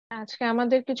আজকে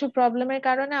আমাদের কিছু প্রবলেমের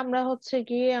কারণে আমরা হচ্ছে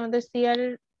গিয়ে আমাদের সিআর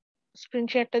এর স্ক্রিন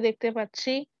শেয়ারটা দেখতে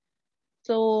পাচ্ছি।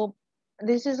 তো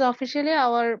this is officially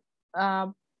hour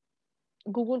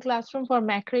Google classroom for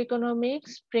ম্যাক্রোইকোনমিক্স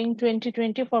spring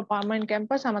 2020 for permanent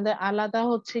campus. আমাদের আলাদা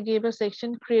হচ্ছে গিয়ে এবার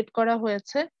সেকশন ক্রিয়েট করা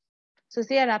হয়েছে। তো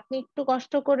সিআর আপনি একটু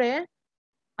কষ্ট করে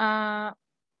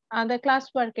আমাদের ক্লাস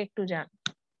ওয়ার্কে একটু যান।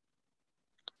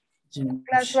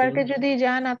 ক্লাস ওয়ার্কে যদি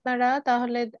যান আপনারা,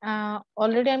 তাহলে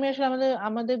অলরেডি আমি আসলে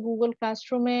আমাদের গুগল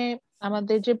ক্লাসরুমে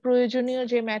আমাদের যে প্রয়োজনীয়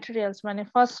যে ম্যাটেরিয়ালস, মানে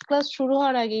ফার্স্ট ক্লাস শুরু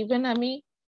হওয়ার আগে ইভেন আমি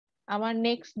আমার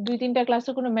নেক্সট 2-3টা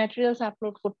ক্লাসে কোনো ম্যাটেরিয়ালস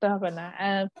আপলোড করতে হবে না,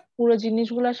 পুরো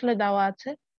জিনিসগুলো আসলে দেওয়া আছে।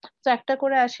 তো একটা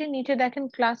করে আসি, নিচে দেখেন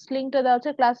ক্লাস লিঙ্কটা দেওয়া আছে।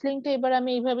 ক্লাস লিঙ্কটা এবার আমি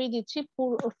এইভাবেই দিচ্ছি,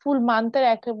 ফুল মান্থের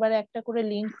একেবারে একটা করে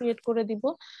লিঙ্ক ক্রিয়েট করে দিব।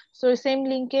 সো সেম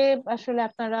লিঙ্কে আসলে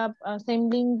আপনারা সেম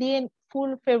লিঙ্ক দিয়ে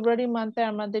ফুল ফেব্রুয়ারি মান্থে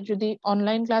আমাদের যদি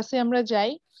অনলাইন ক্লাসে আমরা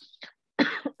যাই,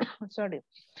 সরি,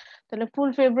 তাহলে ফুল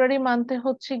ফেব্রুয়ারি মান্থে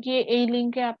হচ্ছে গিয়ে এই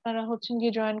লিঙ্কে আপনারা হচ্ছে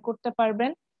গিয়ে জয়েন করতে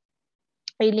পারবেন।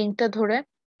 এই লিঙ্কটা ধরে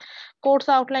কোর্স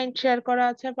আউটলাইন শেয়ার করা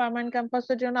আছে, পার্মানেন্ট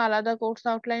ক্যাম্পাসের জন্য আলাদা কোর্স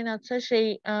আউটলাইন আছে। সেই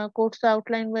কোর্স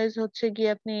আউটলাইন ওয়াইজ হচ্ছে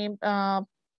গিয়ে আপনি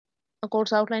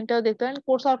কোর্স আউটলাইনটাও দেখতে পারেন।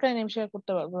 কোর্স আউটলাইন আমি শেয়ার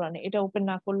করতে পারবো না, এটা ওপেন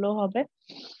না করলেও হবে।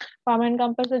 পার্মানেন্ট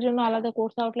ক্যাম্পাসের জন্য আলাদা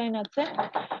কোর্স আউটলাইন আছে।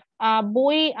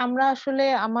 বই আমরা আসলে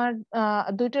আমার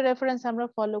দুইটা রেফারেন্স আমরা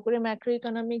ফলো করি, macro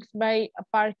economics by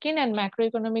পার্কিন and macro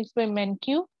economics by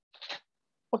মেনকিউ।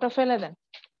 ওটা ফেলে দেন,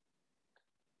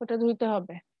 ওটা ধুইতে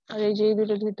হবে। আর এই যে এই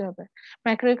দুটো ধুইতে হবে,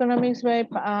 ম্যাক্রো ইকোনমিক্স বাই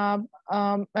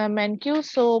মেনকিউ।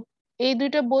 সো এই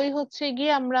দুইটা বই হচ্ছে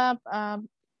গিয়ে আমরা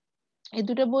এই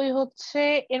দুটো বই হচ্ছে,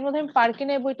 এর মধ্যে আমি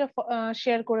পার্কিনের বইটা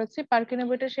শেয়ার করেছি। পার্কিনের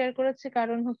বইটা শেয়ার করেছি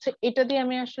কারণ হচ্ছে এটা দিয়ে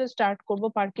আমি আসলে স্টার্ট করব,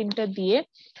 পার্কিনটা দিয়ে।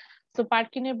 তো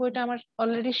পার্কিনের বইটা আমার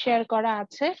অলরেডি শেয়ার করা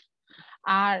আছে।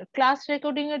 আর ক্লাস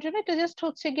রেকর্ডিং এর জন্য এটা জাস্ট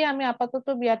হচ্ছে গিয়ে আমি আপাতত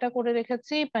বিয়াটা করে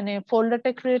রেখেছি, মানে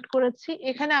ফোল্ডারটা ক্রিয়েট করেছি।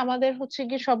 এখানে আমাদের হচ্ছে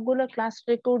গিয়ে সবগুলো ক্লাস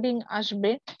রেকর্ডিং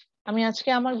আসবে। আমি আজকে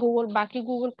আমার বাকি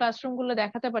গুগল ক্লাসরুম গুলো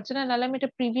দেখাতে পারছি না, নাহলে আমি এটা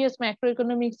প্রিভিয়াস ম্যাক্রো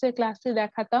ইকোনমিক্স এর ক্লাসে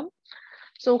দেখাতাম।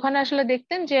 তো ওখানে আসলে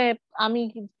দেখতেন যে আমি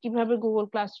কিভাবে গুগল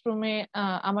ক্লাসরুমে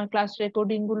আমার ক্লাস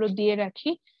রেকর্ডিং গুলো দিয়ে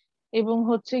রাখি, এবং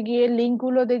হচ্ছে গিয়ে লিঙ্ক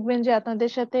গুলো দেখবেন যে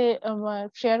আপনাদের সাথে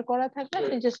শেয়ার করা থাকবে।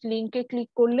 আপনি জাস্ট লিঙ্কে ক্লিক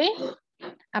করলেই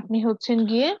আপনি হচ্ছেন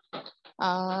গিয়ে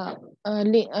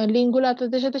লিঙ্ক গুলো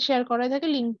আপনাদের সাথে শেয়ার করা থাকে,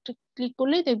 লিঙ্ক ক্লিক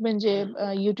করলেই দেখবেন যে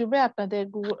ইউটিউবে আপনাদের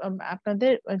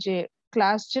আপনাদের যে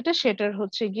ক্লাস যেটা সেটার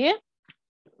হচ্ছে গিয়ে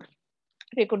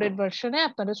রেকর্ডেড ভার্সনে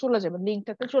আপনারা চলে যাবেন,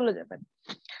 লিঙ্কটাতে চলে যাবেন।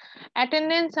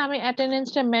 অ্যাটেন্ডেন্স, আমি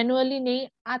অ্যাটেন্ডেন্সটা ম্যানুয়ালি নেই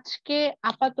আজকে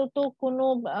আপাতত, কোনো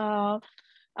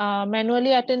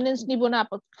ম্যানুয়ালি অ্যাটেন্ডেন্স নিব না।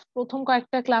 প্রথম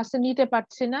কয়েকটা ক্লাসে নিতে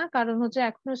পারছি না, কারণ হচ্ছে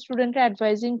এখনো স্টুডেন্টরা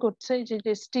অ্যাডভাইজিং করছে,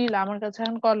 যে স্টিল আমার কাছে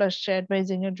এখন কল আসছে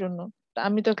অ্যাডভাইজিং এর জন্য,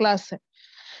 আমি তো ক্লাসে।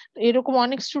 এরকম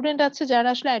অনেক স্টুডেন্ট আছে যারা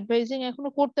আসলে অ্যাডভাইজিং এখনো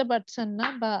করতে পারছেন না,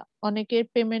 বা অনেকের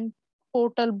পেমেন্ট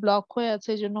পোর্টাল ব্লক হয়ে আছে,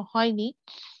 এই জন্য হয়নি।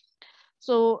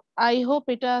 সো আই হোপ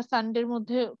এটা সানডের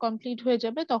মধ্যে কমপ্লিট হয়ে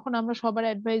যাবে, তখন আমরা সবার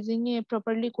অ্যাডভাইজিং এ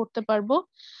প্রপারলি করতে পারবো।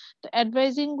 তো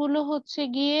অ্যাডভাইজিং গুলো হচ্ছে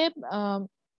গিয়ে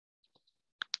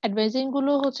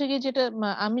যেটা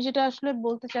আমি যেটা আসলে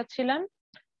বলতে চাচ্ছিলাম,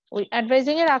 ওই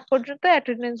অ্যাডভাইজিং এর আগ পর্যন্ত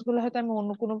অ্যাটেন্ডেন্স গুলো হয়তো আমি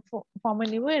অন্য কোনো ফর্মে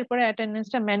নিব, এরপরে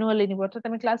অ্যাটেন্ডেন্সটা ম্যানুয়ালি নিব, অর্থাৎ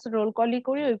আমি ক্লাসে রোল কলই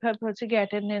করি, ওইভাবে হচ্ছে গিয়ে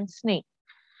অ্যাটেন্ডেন্স নেই।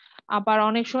 আবার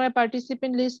অনেক সময়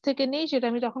পার্টিসিপেন্ট লিস্ট থেকে নেই, সেটা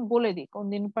আমি তখন বলে দিই কোন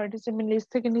দিন পার্টিসিপেন্ট লিস্ট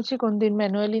থেকে নিচ্ছি, কোন দিন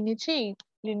ম্যানুয়ালি নিচ্ছি। এই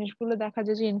জিনিসগুলো দেখা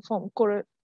যায় যে ইনফর্ম করে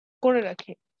করে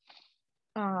রাখি।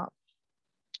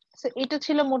 এটা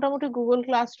ছিল মোটামুটি গুগল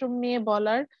ক্লাসরুম নিয়ে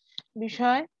বলার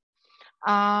বিষয়।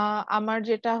 আমার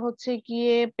যেটা হচ্ছে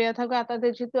গিয়ে পেয়ে থাকবে,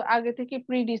 আপনাদের যেহেতু আগে থেকে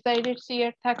প্রি ডিসাইডেড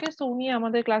সিআর থাকে, সো উনি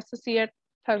আমাদের ক্লাসে সিআর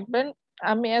থাকবেন।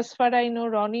 আমি as far I know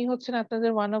Roni হচ্ছেন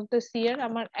আপনাদের ওয়ান অফ দ্য সিআর।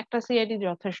 আমার একটা সিআরই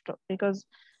যথেষ্ট, বিকজ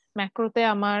ম্যাক্রোতে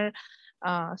আমার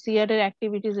সিআর এর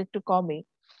অ্যাক্টিভিটিস একটু কমই।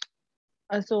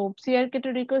 সো সিআর কে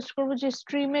একটু রিকোয়েস্ট করবো যে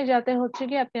স্ট্রিমে যাতে হচ্ছে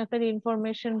কি আপনি আপনার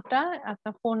ইনফরমেশনটা,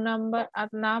 আপনার ফোন নাম্বার,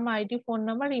 নাম, আইডি, ফোন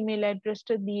নাম্বার, ইমেল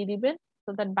অ্যাড্রেসটা দিয়ে দিবেন, তো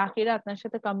দ্যাট বাকিরা আপনার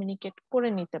সাথে কমিউনিকেট করে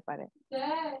নিতে পারে।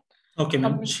 Okay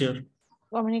ma'am, sure.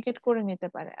 কমিউনিকেট করে নিতে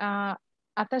পারে।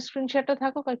 আপনার স্ক্রিন শেয়ারটা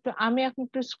থাকুক একটু, আমি এখন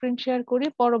একটু স্ক্রিন শেয়ার করি,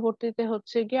 পরবর্তীতে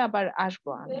হচ্ছে গিয়ে আবার আসবো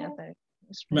আমি আপনার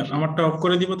ম্যাম আমারটা অফ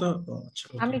করে দিব তো। আচ্ছা,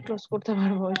 আমি ক্লোজ করতে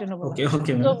পারবো, ওই জন্য বললাম। ওকে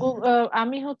ওকে তো ম্যাম।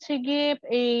 আমি হচ্ছে গিয়ে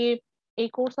এই এই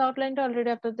কোর্স আউটলাইনটা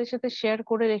অলরেডি আপনাদের সাথে শেয়ার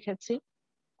করে রেখেছি।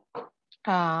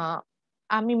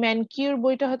 আমি ম্যানকিউর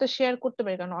বইটা হয়তো শেয়ার করতে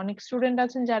পারি, কারণ অনেক স্টুডেন্ট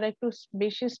আছেন যারা একটু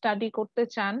বেশি স্টাডি করতে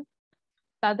চান,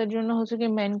 তাদের জন্য হচ্ছে কি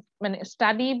মানে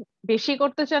স্টাডি বেশি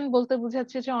করতে চান বলতে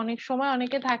বুঝাচ্ছে যে অনেক সময়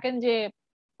অনেকে থাকেন যে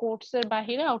কোর্সের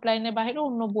বাহিরে, আউটলাইনের বাহিরে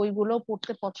অন্য বইগুলো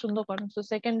পড়তে পছন্দ করেন। তো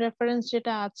সেকেন্ড রেফারেন্স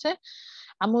যেটা আছে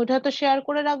আমি ওইটা তো শেয়ার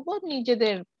করে রাখবো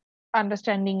নিজেদের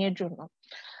আন্ডারস্ট্যান্ডিং এর জন্য।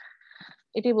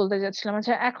 এটাই বলতে যাচ্ছিলাম।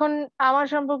 আচ্ছা, এখন আমার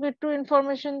সম্পর্কে একটু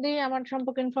ইনফরমেশন দিই। আমার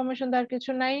সম্পর্কে ইনফরমেশন দেওয়ার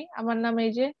কিছু নাই। আমার নাম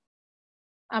এই যে,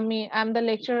 আমি I am the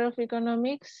lecturer of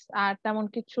economics. আর তেমন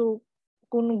কিছু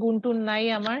কোন গুণটুন নাই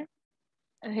আমার।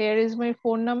 Here is my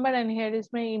phone number and here is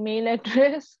my email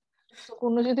address.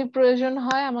 কোনো যদি প্রয়োজন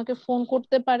হয় আমাকে ফোন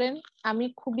করতে পারেন। আমি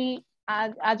খুবই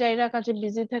আজাইরা কাজে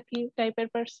বিজি থাকি টাইপের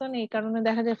পার্সন, এই কারণে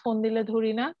দেখা যায় ফোন দিলে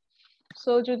ধরি না।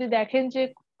 সো যদি দেখেন যে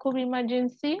খুব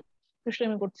ইমার্জেন্সি,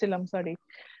 দুষ্টামি করছিলাম, সরি।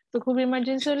 তো খুব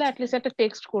ইমার্জেন্সি হলে অ্যাটলিস্ট একটা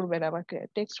টেক্সট করবেন, আমাকে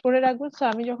টেক্সট করে রাখবেন। সো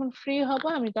আমি যখন ফ্রি হব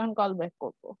আমি তখন কল ব্যাক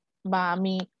করবো, বা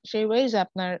আমি সেই ওয়াইজ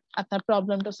আপনার আপনার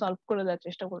প্রবলেমটা সলভ করে দেওয়ার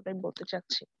চেষ্টা করতে আমি বলতে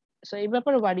চাচ্ছি। সো এই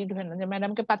ব্যাপারে ওয়ারিড হয় না যে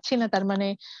ম্যাডামকে পাচ্ছি না তার মানে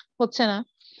হচ্ছে না।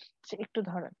 একটু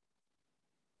ধরেন।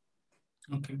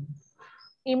 ওকে।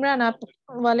 ইমরান,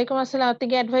 ওয়ালাইকুম আসসালাম। আপনি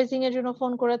কি অ্যাডভাইজিং এর জন্য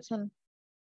ফোন করেছেন?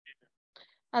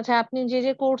 আচ্ছা, আপনি যে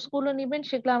যে কোর্স গুলো নিবেন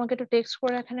সেগুলো আমাকে একটু টেক্সট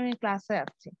করে রাখেন, আমি ক্লাসে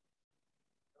আসছি।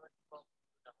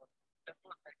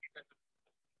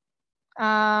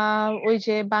 ওই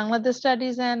যে Bangladesh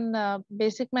studies and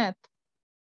basic math.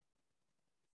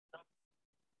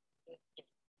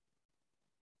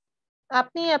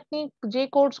 আপনি আপনি যে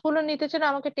কোর্স গুলো নিতে চান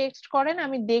আমাকে টেক্সট করেন,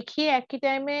 আমি দেখি একই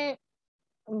টাইমে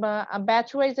বা ব্যাচ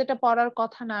ওয়াইজ এটা পড়ার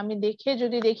কথা না, আমি দেখে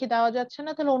যদি দেখি দেওয়া যাচ্ছে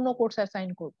না তাহলে অন্য কোর্স অ্যাসাইন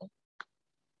করবো।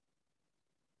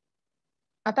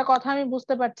 আপনার কথা আমি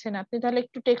বুঝতে পারছি না, আপনি তাহলে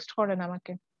একটু টেক্সট করেন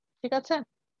আমাকে, ঠিক আছে?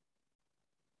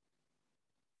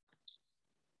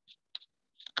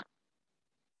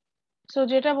 সো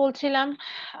যেটা বলছিলাম,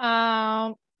 আহ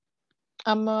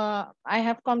I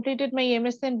have completed my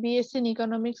MSc and BSc in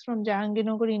Economics from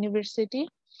Jahangirnagar University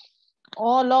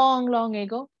long long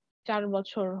ago. 4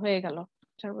 বছর হয়ে গেল,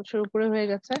 4 বছর উপরে হয়ে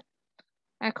গেছে।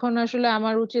 এখন আসলে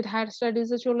আমার উচিত হায়ার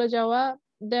স্টাডিজে চলে যাওয়া।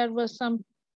 দেয়ার ওয়াজ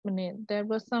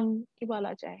সাম কি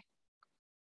বলা যায়,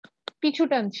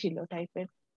 পিছুটান ছিল টাইপের।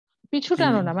 জি জি।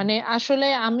 পিছুটানো না, মানে আসলে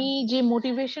আমি যে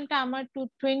মোটিভেশনটা আমার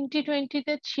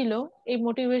 2020-তে ছিল, এই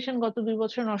মোটিভেশন গত 2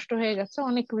 বছর নষ্ট হয়ে গেছে।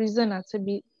 অনেক রিজন আছে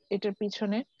এটার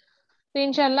পিছনে। তো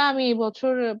ইনশাল্লাহ আমি এই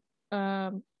বছর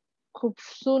আহ, খুব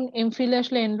সুন এমফিলে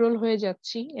আসলে এনরোল হয়ে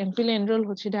যাচ্ছি। এমফিলে এনরোল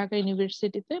হচ্ছে ঢাকা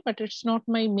ইউনিভার্সিটিতে, but it's not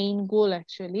my main goal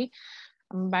actually.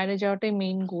 বাইরে যাওয়াটাই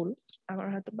মেইন গোল আমার।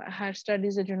 হয়তো হায়ার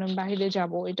স্টাডিজ এর জন্য বাইরে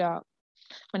যাব, এটা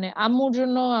মানে আম্মুর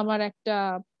জন্য আমার একটা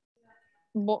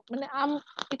মানে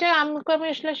এটা আম্মুকে আমি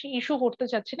আসলে ইস্যু করতে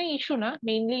চাচ্ছি না, ইস্যু না,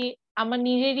 মেইনলি আমার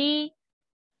নিজেরই।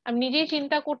 আমি নিজেই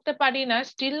চিন্তা করতে পারি না,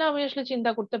 স্টিল না আমি আসলে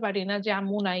চিন্তা করতে পারি না যে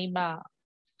আম্মু নাই, বা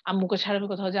আম্মুকে ছাড়া আমি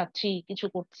কোথাও যাচ্ছি কিছু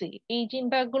করছি। এই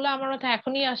চিন্তাগুলো আমার মাথায়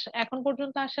এখনই আসে, এখন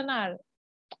পর্যন্ত আসে না। আর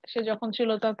সে যখন ছিল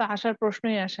তখন তো আসার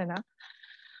প্রশ্নই আসে না।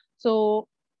 তো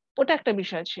ওটা একটা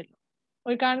বিষয় ছিল।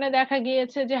 ওই কারণে দেখা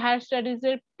গিয়েছে যে হায়ার স্টাডিজ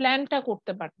এর প্ল্যানটা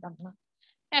করতে পারতাম না।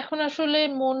 এখন আসলে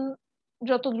মন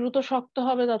যত দ্রুত শক্ত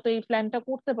হবে তত এই প্ল্যানটা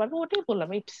করতে পারবো। ওটাই বললাম,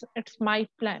 it's it's my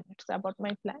plan, it's about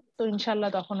my plan. তো ইনশাল্লাহ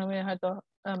তখন আমি হয়তো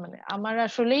মানে আমার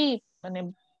আসলেই মানে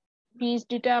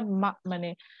পিএইচডিটা মানে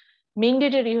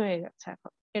ম্যান্ডেটরি হয়ে গেছে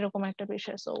এখন, এরকম একটা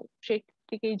বিষয়। সো সেই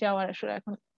দিকেই যাওয়ার আসলে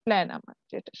এখন প্ল্যান আমার,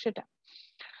 যেটা সেটা।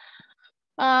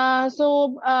 সো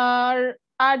আর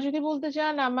আর যদি বলতে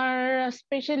চান, আমার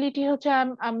স্পেশালিটি হচ্ছে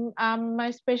মাই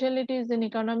speciality is in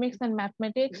economics and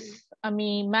mathematics. আমি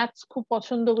ম্যাথস খুব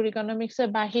পছন্দ করি। ইকোনমিক্স এর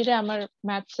বাহিরে আমার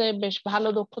ম্যাথসে বেশ ভালো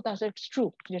দক্ষতা আছে, ইটস ট্রু,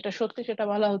 যেটা সত্যি সেটা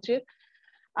বলা উচিত।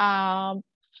 আহ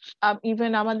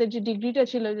ইভেন আমাদের যে ডিগ্রিটা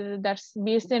ছিল, that's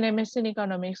BSc and MSc in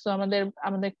economics, তো আমাদের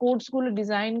আমাদের কোর্স গুলো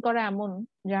ডিজাইন করা এমন,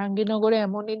 জাহাঙ্গীরনগরে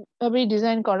এমন ভাবেই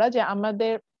ডিজাইন করা যে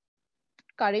আমাদের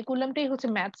কারিকুলামটাই হচ্ছে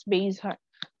ম্যাথস বেস হয়।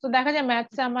 তো দেখা যায়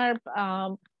ম্যাথসে আমার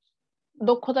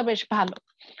দক্ষতা বেশ ভালো,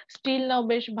 স্টিল নাও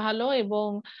বেশ ভালো। এবং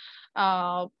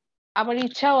আহ আমার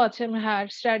ইচ্ছাও আছে হায়ার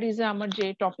স্টাডিজে আমার যে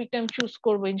টপিকটা আমি চুজ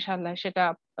করবো ইনশাল্লাহ সেটা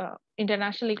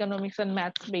international economics and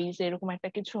maths base, এরকম একটা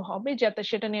কিছু হবে, যাতে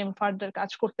সেটা নিয়ে আমি ফার্দার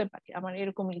কাজ করতে পারি। আমার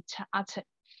এরকম ইচ্ছা আছে।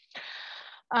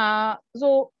 তো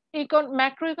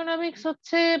ম্যাক্রো ইকোনমিক্স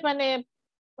হচ্ছে মানে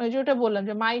ওই যেটা বললাম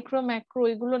যে মাইক্রো ম্যাক্রো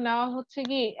এগুলো নেওয়া হচ্ছে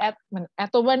কি মানে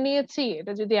এতবার নিয়েছি,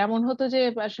 এটা যদি এমন হতো যে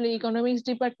আসলে ইকোনমিক্স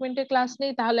ডিপার্টমেন্টে ক্লাস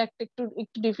নেই তাহলে একটা একটু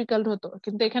একটু ডিফিকাল্ট হতো,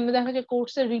 কিন্তু এখানে দেখা যায়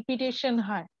কোর্সের রিপিটেশন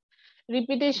হয়।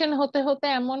 রিপিটেশন হতে হতে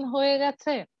এমন হয়ে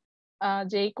গেছে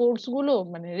যে এই কোর্স গুলো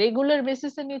মানে রেগুলার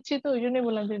বেসিসে নিচ্ছি, তো ওই জন্যই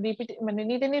বললাম যে রিপিট মানে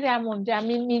নিতে নিতে এমন যে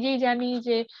আমি নিজেই জানি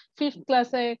যে ফিফথ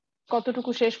ক্লাসে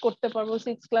কতটুকু শেষ করতে পারবো,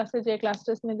 সিক্স ক্লাসে যে ক্লাস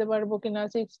টেস্ট নিতে পারবো কিনা,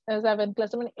 সেভেন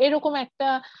ক্লাসে, মানে এরকম একটা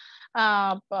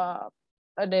আহ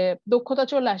মানে দক্ষতা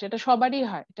চলে আসে। এটা সবারই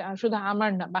হয়, এটা শুধু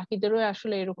আমার না, বাকিদেরও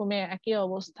আসলে এরকমই একই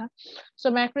অবস্থা। সো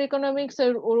ম্যাক্রো ইকোনমিক্স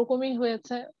ওরকমই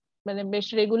হয়েছে, মানে বেশ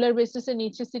রেগুলার বেসিসে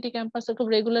নিচ্ছে। সিটি ক্যাম্পাসে খুব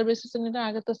রেগুলার বেসিসে নিতে,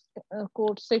 আগে তো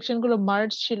কোর্স সেকশন গুলো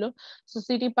মার্জ ছিল। সো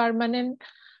সিটি পার্মানেন্ট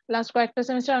লাস্ট কয়েকটা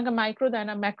সেমিস্টার আমাকে মাইক্রো দেয়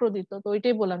না, ম্যাক্রো দিত। তো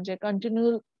ওইটাই বললাম যে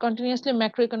কন্টিনিউয়াসলি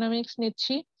ম্যাক্রো ইকোনমিক্স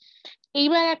নিচ্ছি।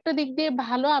 এইবার একটা দিক দিয়ে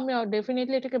ভালো, আমি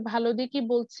ডেফিনেটলি এটাকে ভালো দিকই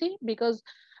বলছি, বিকজ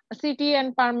সিটি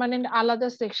অ্যান্ড পার্মানেন্ট আলাদা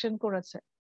সেকশন করেছে।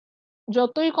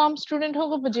 যতই কম স্টুডেন্ট হোক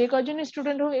বা যে কয়জনই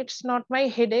স্টুডেন্ট হোক, ইটস নট মাই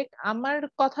হেডেক। আমার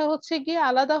কথা হচ্ছে গিয়ে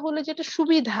আলাদা হলে যেটা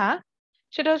সুবিধা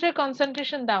সেটা হচ্ছে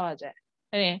কনসেন্ট্রেশন দেওয়া যায়।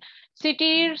 মানে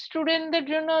সিটির স্টুডেন্টদের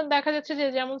জন্য দেখা যাচ্ছে যে,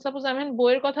 যেমন সাপোজ আমি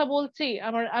বইয়ের কথা বলছি,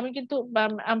 আমি কিন্তু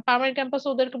পার্মানেন্ট ক্যাম্পাসে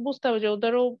ওদেরকে বুঝতে হবে যে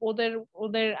ওদের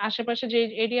ওদের আশেপাশে যে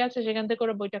এরিয়া আছে সেখান থেকে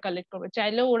ওরা বইটা কালেক্ট করবে,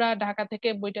 চাইলেও ওরা ঢাকা থেকে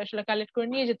বইটা আসলে কালেক্ট করে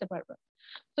নিয়ে যেতে পারবে।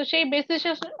 তো সেই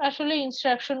বেসিসে আসলে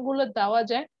ইনস্ট্রাকশন গুলো দেওয়া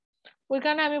যায়। ওই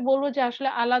কারণে আমি বলবো যে আসলে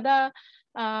আলাদা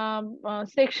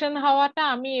সেকশন হওয়াটা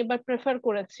আমি এবার প্রেফার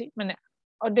করেছি। মানে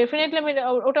ডেফিনেটলি আমি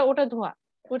ওটা ওটা ধোয়া,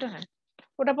 ওটা হ্যাঁ,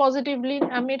 ওটা পজিটিভলি,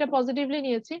 আমি এটা পজিটিভলি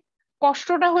নিয়েছি।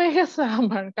 কষ্টটা হয়ে গেছে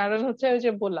আমার, কারণ হচ্ছে ওই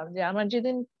যে বললাম যে আমার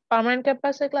যেদিন পার্মানেন্ট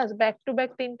ক্যাম্পাসে ক্লাস, ব্যাক টু ব্যাক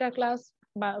 3টা ক্লাস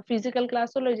বা ফিজিক্যাল ক্লাস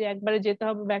হলো যে একবারে যেতে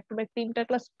হবে, ব্যাক টু ব্যাক 3টা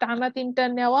ক্লাস টানা 3টা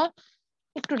নেওয়া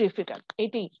একটু ডিফিকাল্ট।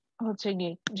 এটাই হচ্ছে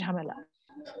গিয়ে ঝামেলা,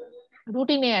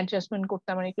 রুটিনে অ্যাডজাস্টমেন্ট করতে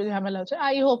আমার একটু ঝামেলা হচ্ছে।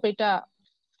 আই হোপ এটা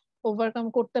ওভারকাম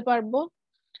করতে পারবো।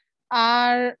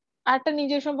 আর একটা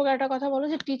নিজের সম্পর্কে একটা কথা বলো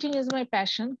যে teaching is my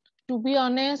passion. Two be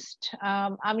honest,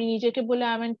 আমি নিজেকে বলে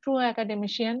আই এম ট্রু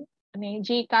একাডেমিশিয়ান। মানে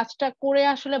যে কাজটা করে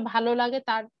আসলে ভালো লাগে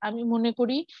তার আমি মনে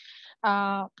করি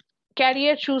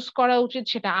ক্যারিয়ার চুজ করা উচিত।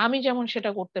 সেটা আমি যেমন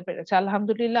সেটা করতে পেরেছি,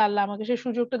 আলহামদুলিল্লাহ, আল্লাহ আমাকে সেই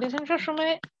সুযোগটা দিয়েছেন।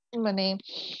 সবসময় মানে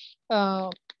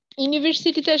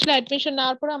ইউনিভার্সিটিতে আসলে অ্যাডমিশন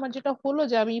নেওয়ার পরে আমার যেটা হলো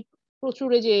যে আমি প্রচুর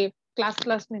যে ক্লাস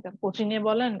ক্লাস নিতাম, কোচিং এ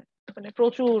বলেন, মানে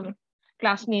প্রচুর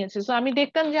ক্লাস নিয়েছি। তো আমি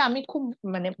দেখতাম যে আমি খুব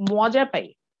মানে মজা পাই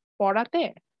পড়াতে,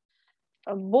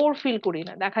 বোর ফিল করি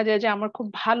না। দেখা যায় যে আমার খুব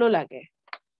ভালো লাগে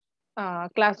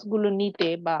ক্লাসগুলো নিতে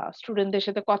বা স্টুডেন্টদের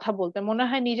সাথে কথা বলতে। মনে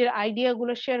হয় নিজের আইডিয়া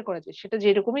গুলো শেয়ার করা যায়, সেটা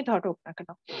যেরকমই থট হোক না কেন।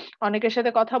 অনেকের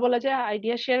সাথে কথা বলা যায়,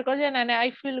 আইডিয়া শেয়ার করা যায়, না আই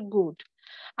ফিল গুড।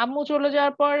 আম্মু চলে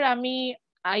যাওয়ার পর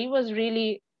I was really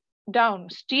down,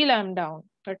 still I am down,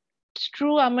 but true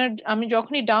আমি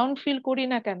যখনই ডাউন ফিল করি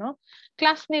না কেন,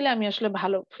 ক্লাস নিলে আমি আসলে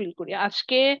ভালো ফিল করি।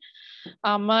 আজকে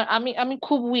আমি আমি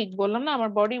খুব উইক, বললাম না আমার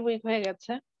বডি উইক হয়ে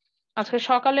গেছে। আজকে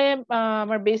সকালে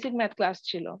আমার বেসিক ম্যাথ ক্লাস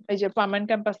ছিল এই যে পার্মানেন্ট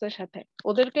ক্যাম্পাসের সাথে।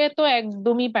 ওদেরকে তো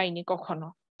একদমই পাইনি কখনো,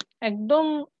 একদম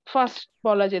ফার্স্ট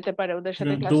বলা যেতে পারে ওদের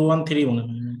সাথে ক্লাস। 213 মনে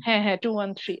হয়। হ্যাঁ হ্যাঁ,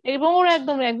 213, এবং ওরা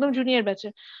একদম একদম জুনিয়র ব্যাচে।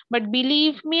 বাট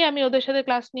বিলিভ মি, আমি ওদের সাথে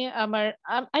ক্লাস নিয়ে আমার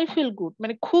আই ফিল গুড।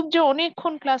 মানে খুব যে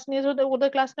অনেকক্ষণ ক্লাস নিয়েছে, ওদের ওদের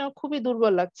ক্লাস নেওয়া খুবই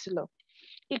দুর্বল লাগছিল।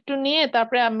 একটু নিয়ে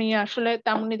তারপরে আমি আসলে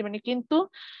তেমন নিতে পারিনি। কিন্তু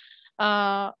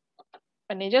আহ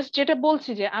মানে জাস্ট যেটা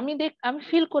বলছি যে আমি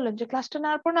ফিল করলাম যে ক্লাসটা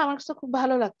নেওয়ার পর না আমার কাছে খুব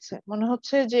ভালো লাগছে, মনে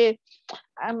হচ্ছে যে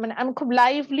মানে আমি খুব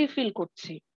লাইভলি ফিল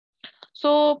করছি।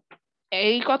 সো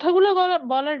এই কথাগুলো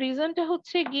বলার রিজনটা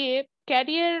হচ্ছে গিয়ে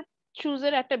ক্যারিয়ার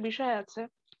চুজের একটা বিষয় আছে।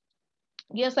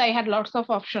 Yes, I had lots of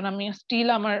option. আমি স্টিল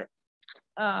আমার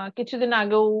কিছুদিন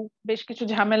আগেও বেশ কিছু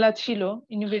ঝামেলা ছিল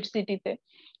ইউনিভার্সিটিতে,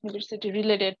 ইউনিভার্সিটি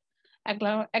রিলেটেড।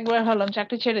 একবার ভাবলাম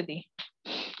চাকরি ছেড়ে দিই,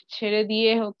 ছেড়ে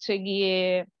দিয়ে হচ্ছে গিয়ে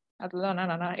না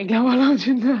না না, এগুলা বলা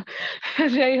উচিত না।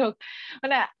 যাই হোক,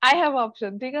 মানে আই হ্যাভ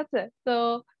অপশন, ঠিক আছে। তো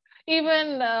ইভেন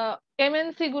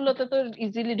এমএনসি গুলোতে তো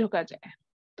ইজিলি ঢোকা যায়,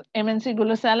 তো এমএনসি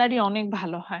গুলো স্যালারি অনেক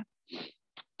ভালো হয়।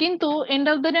 কিন্তু এন্ড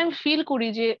অফ দ্য ডে আমি ফিল করি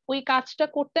যে ওই কাজটা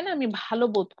করতে না আমি ভালো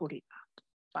বোধ করি না,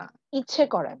 বা ইচ্ছে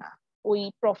করে না ওই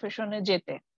প্রফেশনে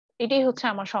যেতে। এটাই হচ্ছে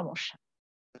আমার সমস্যা।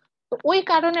 তো ওই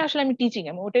কারণে আসলে আমি টিচিং,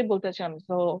 আমি ওটাই বলতে চাই।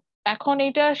 তো এখন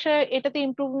এটাতে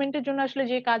ইমপ্রুভমেন্টের জন্য আসলে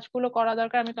যে কাজগুলো করা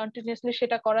দরকার আমি কন্টিনিউয়াসলি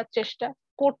সেটা করার চেষ্টা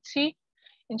করছি,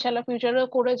 ইনশাল্লাহ ফিউচারেও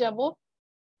করে যাব।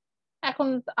 এখন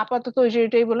আপাতত ওই যে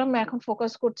এটাই বললাম, এখন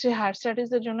ফোকাস করছি হায়ার স্টাডিজ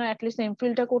এর জন্য, অ্যাটলিস্ট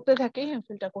এমফিলটা করতে থাকি।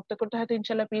 এমফিলটা করতে করতে হয়তো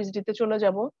ইনশাল্লাহ পিএইচডি তে চলে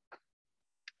যাব,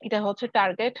 এটা হচ্ছে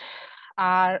টার্গেট।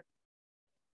 আর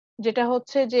যেটা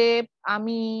হচ্ছে যে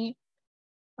আমি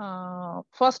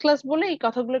ফার্স্ট ক্লাস বলে এই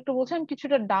কথাগুলো একটু বলছি, আমি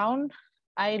কিছুটা down.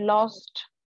 I lost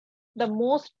the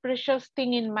most precious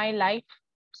thing in my life.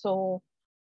 So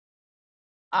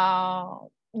uh,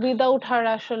 without her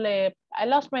আসলে I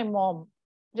lost my mom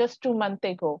just 2 months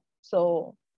ago. So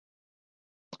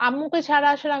আম্মুকে ছাড়া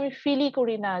আসলে আমি ফিলই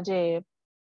করি না যে,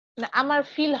 না, আমার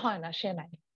ফিল হয় না সে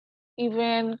নাই।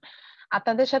 ইভেন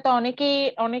আপনাদের সাথে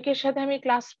অনেকের সাথে আমি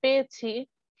ক্লাস পেয়েছি।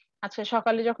 আজকে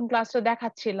সকালে যখন ক্লাসটা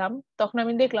দেখাচ্ছিলাম তখন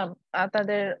আমি দেখলাম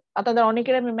তাদের তাদের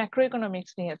অনেকের আমি ম্যাক্রো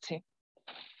ইকোনমিক্স নিয়েছি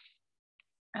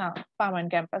পার্মানেন্ট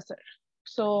ক্যাম্পাসের।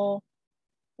 সো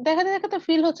দেখাতে দেখাতে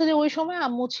ফিল হচ্ছে যে ওই সময়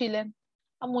আম্মু ছিলেন,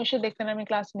 আম্মু এসে দেখতেন আমি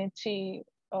ক্লাস নিচ্ছি,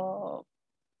 আহ,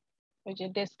 ওই যে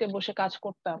ডেস্কে বসে কাজ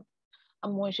করতাম,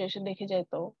 আম্মু এসে এসে দেখে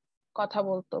যেত, কথা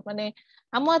বলতো। মানে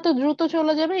আম্মু এত দ্রুত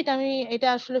চলে যাবে এটা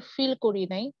আসলে ফিল করি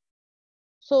নাই।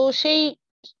 তো সেই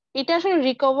এটা আসলে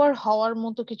রিকভার হওয়ার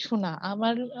মতো কিছু না।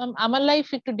 আমার লাইফ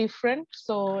একটু ডিফারেন্ট।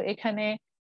 সো এখানে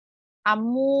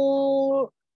আম্মু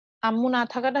আম্মু না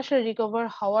থাকাটা আসলে রিকভার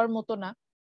হওয়ার মতো না।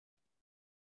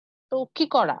 তো কি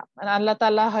করা, মানে আল্লাহ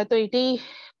তাআলা হয়তো এটাই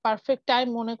পারফেক্ট টাইম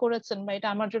মনে করেছেন, বা এটা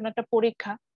আমার জন্য একটা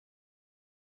পরীক্ষা।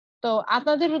 তো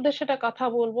আপনাদের উদ্দেশ্যে একটা কথা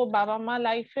বলবো, বাবা মা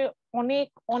লাইফে অনেক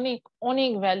অনেক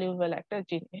অনেক ভ্যালুয়েবল একটা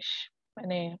জিনিস।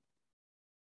 মানে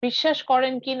বিশ্বাস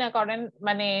করেন কি না করেন,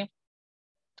 মানে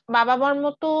বাবা মার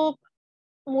মতো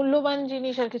মূল্যবান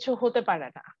জিনিস আর কিছু হতে পারে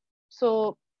না। সো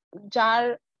যার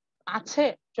আছে,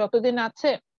 যতদিন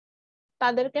আছে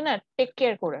তাদেরকে না টেক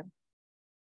কেয়ার করেন,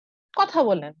 কথা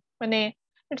বলেন। মানে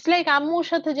ইটস লাইক আম্মুর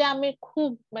সাথে যে আমি খুব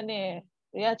মানে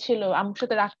ছিল, আম্মুর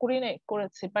সাথে রাগ করি নাই,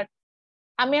 করেছি, বাট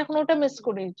আমি এখন ওটা মিস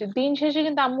করি, যে দিন শেষে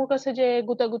কিন্তু আম্মুর কাছে যে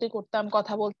গুতাগুতি করতাম,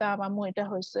 কথা বলতাম, আম্মু এটা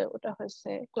হয়েছে ওটা হয়েছে,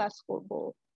 ক্লাস করব,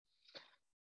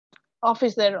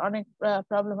 অফিসের অনেক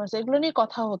প্রবলেম আছে, এগুলো নিয়ে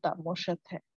কথা হতাম ওর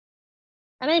সাথে।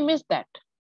 I miss that.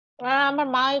 আমার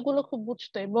মা এগুলো খুব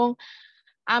বুঝতো, এবং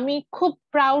আমি খুব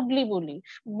প্রাউডলি বলি,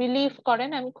 বিলিভ করেন,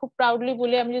 আমি খুব প্রাউডলি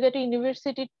বলি, আমি যদি একটা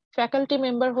ইউনিভার্সিটি ফ্যাকাল্টি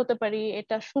মেম্বার হতে পারি,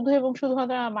 এটা শুধু এবং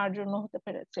শুধুমাত্র আমার জন্য হতে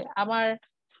পেরেছে। আমার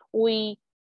ওই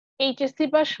এইচএসসি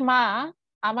পাস মা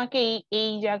আমাকে এই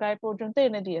এই জায়গায় পর্যন্ত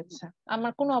এনে দিয়েছে,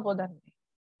 আমার কোনো অবদান নেই।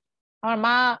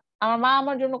 আমার মা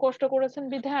আমার জন্য কষ্ট করেছেন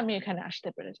বিধায় আমি এখানে আসতে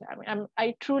পেরেছি। আমি আই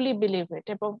ট্রুলি বিলিভ ইট।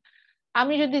 এবং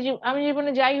আমি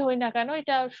জীবনে যাই হই না কেন,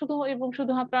 এটা শুধু এবং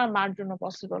শুধুমাত্র আমার মার জন্য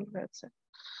পসিবল হয়েছে।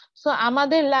 সো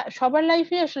আমাদের সবার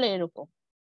লাইফে আসলে এরকম,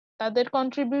 তাদের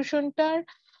কন্ট্রিবিউশনটার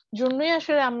জন্যই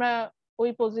আসলে আমরা ওই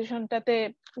পজিশনটাতে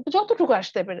যতটুকু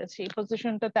আসতে পেরেছি, এই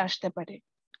পজিশনটাতে আসতে পারি।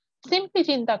 সিম্পলি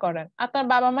চিন্তা করেন, আপনার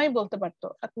বাবা মাই বলতে পারতো,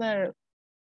 আপনার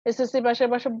এসএসসি পাশের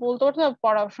পাশে বলতে পারতো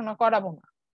পড়াশোনা করাবো না,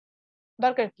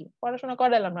 দরকার কি, পড়াশোনা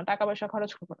করালাম না, টাকা পয়সা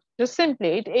খরচ করবো না, জাস্ট সিম্পলি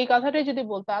এই কথাটাই যদি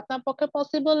বলতো, আপনার পক্ষে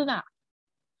পসিবল না।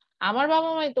 আমার বাবা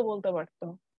মাই তো বলতে পারতো,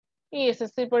 এই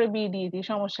এসএসসি পরে বিয়ে দিয়ে দিই,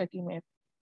 সমস্যা কি মেয়ের,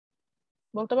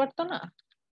 বলতে পারতো না?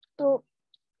 তো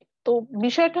তো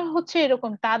বিষয়টা হচ্ছে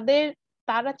এরকম,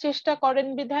 তারা চেষ্টা করেন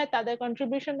বিধায়, তাদের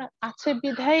কন্ট্রিবিউশন আছে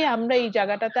বিধায় আমরা এই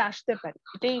জায়গাটাতে আসতে পারি,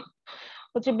 এটাই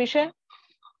হচ্ছে বিষয়।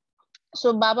 সো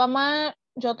বাবা মা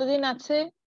যতদিন আছে,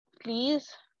 প্লিজ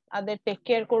তাদের টেক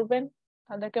কেয়ার করবেন,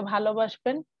 তাদেরকে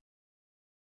ভালোবাসবেন।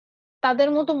 তাদের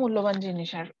মতো মূল্যবান জিনিস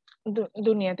আর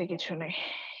দুনিয়াতে কিছু নেই,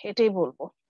 এটাই বলবো।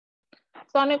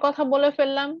 তো অনেক কথা বলে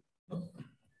ফেললাম,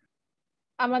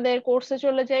 আমাদের কোর্সে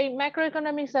চলে যাই। ম্যাক্রো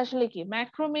ইকোনমিক্স আসলে কি?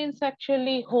 Macro means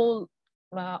actually whole,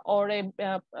 or a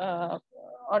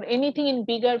or anything in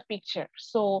bigger picture.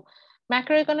 So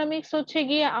macro economics হচ্ছে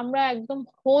গিয়ে আমরা একদম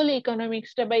হোল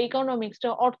ইকোনমিক্সটা বা ইকোনমিক্সটা,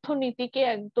 অর্থনীতিকে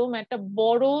একদম একটা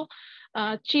বড়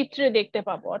চিত্রে দেখতে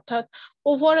পাবো। অর্থাৎ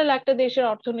ওভারঅল একটা দেশের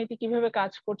অর্থনীতি কিভাবে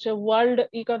কাজ করছে, ওয়ার্ল্ড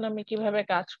ইকোনমি কিভাবে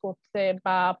কাজ করছে,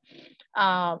 বা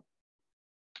আহ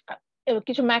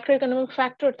কিছু ম্যাক্রো ইকোনমিক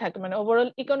ফ্যাক্টর থাকে, মানে ওভারঅল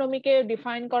ইকোনমিকে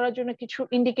ডিফাইন করার জন্য কিছু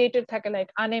ইন্ডিকেটর থাকে, like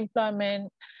unemployment,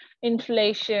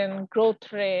 inflation, growth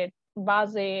rate,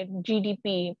 budget,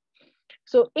 GDP.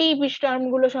 So এই টার্ম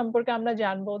গুলো সম্পর্কে আমরা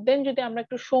জানবো। দেন যদি আমরা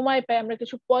একটু সময় পাই, আমরা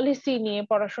কিছু পলিসি নিয়ে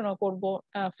পড়াশোনা করব।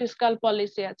 ফিসকাল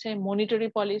পলিসি আছে, মনিটারি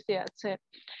পলিসি আছে।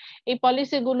 এই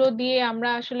পলিসি গুলো দিয়ে আমরা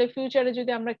আসলে ফিউচারে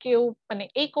যদি আমরা কেউ, মানে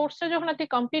এই কোর্সটা যখন আপনি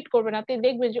কমপ্লিট করবেন, আপনি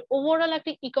দেখবেন যে ওভারঅল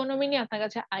একটা ইকোনমি নিয়ে আপনার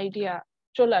কাছে আইডিয়া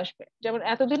চলে আসবে। যেমন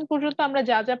এতদিন পর্যন্ত আমরা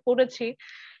যা যা পড়েছি,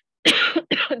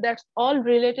 that's all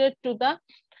related to the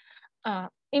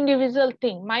individual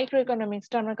thing. Micro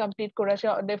ইকোনমিক্সটা আমরা কমপ্লিট করে আসি,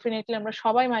 ডেফিনেটলি আমরা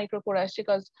সবাই মাইক্রো করে আসছি,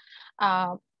 বিকজ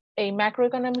এই ম্যাক্রো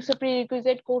ইকোনমিক্স এর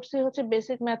প্রিরিকুইজিট কোর্সই হচ্ছে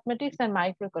বেসিক ম্যাথমেটিক্স আর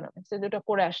মাইক্রো ইকোনমিক্স, এই দুটো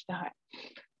করে আসতে হয়।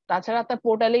 তাছাড়া আপনার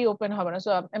পোর্টালেই ওপেন হবে না।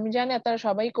 সো আমি জানি আপনারা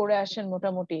সবাই করে আসেন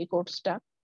মোটামুটি এই কোর্সটা।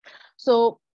 সো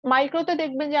মাইক্রোতে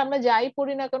দেখবেন যে আমরা যাই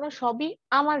পড়ি না কেন, সবই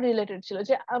আমার রিলেটেড ছিল,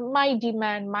 যে মাই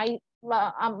ডিমান্ড,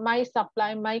 মাই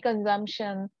সাপ্লাই, মাই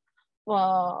কনজাম্পশন,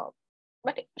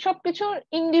 মানে সবকিছু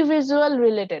ইন্ডিভিজুয়াল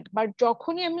রিলেটেড। বাট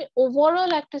যখনই আমি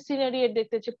ওভারঅল একটা সিনারিও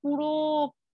দেখতেছি, পুরো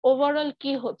ওভারঅল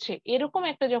কি হচ্ছে এরকম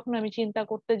একটা যখন আমি চিন্তা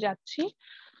করতে যাচ্ছি,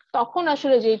 তখন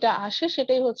আসলে যেটা আসে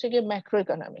সেটাই হচ্ছে গিয়ে ম্যাক্রো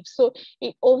ইকোনমিক্স। তো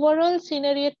এই ওভারঅল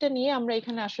সিনারিওটা নিয়ে আমরা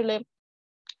এখানে আসলে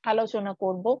আলোচনা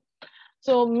করব।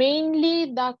 সো মেইনলি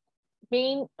দা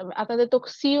মেইন, আপনাদের তো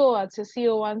সিও আছে,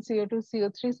 CO1, CO2,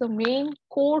 CO3। So main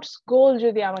course গোল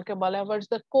যদি আমাকে বলে, what's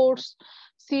the course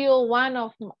CO1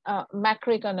 of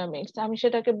macro economics, আমি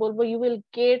সেটাকে বলবো you will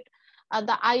get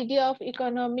the idea of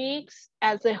economics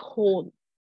as a whole.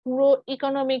 পুরো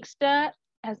ইকোনমিক্সটা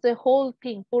অ্যাজ এ হোল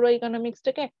থিং, পুরো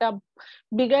ইকোনমিক্সটাকে একটা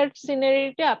বিগার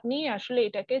সিনারিতে আপনি আসলে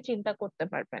এটাকে চিন্তা করতে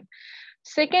পারবেন।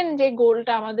 সেকেন্ড যে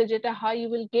গোলটা আমাদের যেটা হয়, you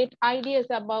will get ideas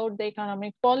about the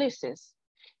economic policies.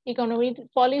 Economic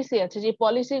policy আছে, যে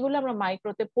পলিসি গুলো আমরা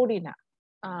মাইক্রোতে পড়ি না।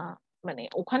 মানে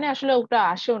ওখানে আসলে ওটা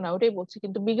আসেও না, ওটাই বলছি।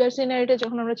 কিন্তু বিগার সিনারিটা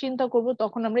যখন আমরা চিন্তা করব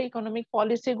তখন আমরা ইকোনমিক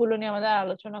পলিসি গুলো নিয়ে আমাদের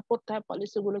আলোচনা করতে হয়,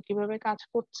 পলিসি গুলো কিভাবে কাজ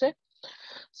করছে।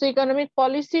 সো ইকোনমিক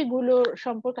পলিসি গুলো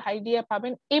সম্পর্কে আইডিয়া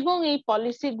পাবেন, এবং এই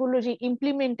পলিসি গুলো যে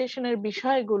ইমপ্লিমেন্টেশনের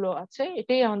বিষয়গুলো আছে,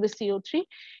 এটাই আমাদের CO3,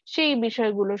 সেই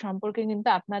বিষয়গুলো সম্পর্কে কিন্তু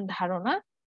আপনার ধারণা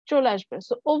চলে আসবে।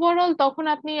 সো ওভারঅল তখন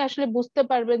আপনি আসলে বুঝতে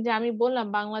পারবেন যে আমি বললাম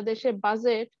বাংলাদেশের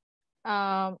বাজেট,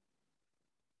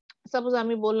 সাপোজ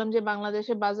আমি বললাম যে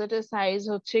বাংলাদেশের বাজেটের সাইজ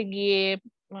হচ্ছে গিয়ে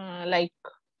লাইক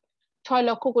 6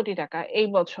 লক্ষ কোটি টাকা এই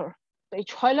বছর। তো এই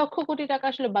 6 লক্ষ কোটি টাকা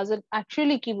আসলে বাজেট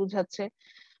অ্যাকচুয়ালি কি বুঝাচ্ছে,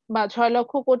 বা 6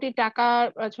 লক্ষ কোটি টাকা,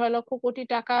 6 লক্ষ কোটি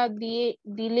টাকা দিয়ে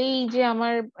দিলেই যে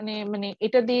আমার মানে মানে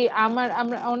এটা দিয়ে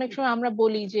আমরা অনেক সময় আমরা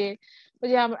বলি যে ওই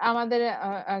যে আমাদের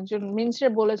একজন মিনিস্টার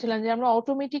বলেছিলেন যে আমরা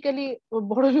অটোমেটিক্যালি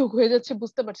বড় লোক হয়ে যাচ্ছে,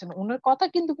 বুঝতে পারছেন না। ওনার কথা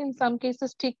কিন্তু সাম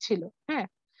কেসেস ঠিক ছিল, হ্যাঁ,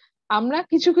 আমরা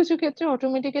কিছু কিছু ক্ষেত্রে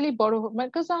অটোমেটিক্যালি বড়,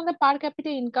 বিকজ আমাদের পার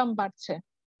ক্যাপিটা ইনকাম বাড়ছে।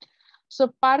 সো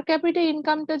পার ক্যাপিটা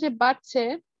ইনকামটা যে বাড়ছে,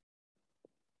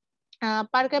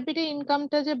 পার ক্যাপিটা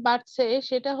ইনকামটা যে বাড়ছে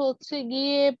সেটা হচ্ছে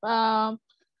গিয়ে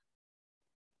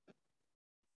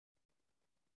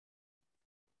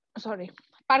সরি,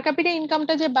 পার ক্যাপিটা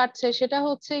ইনকামটা যে বাড়ছে সেটা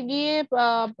হচ্ছে গিয়ে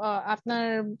আপনার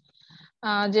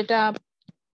যেটা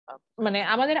মানে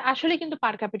আমাদের আসলে কিন্তু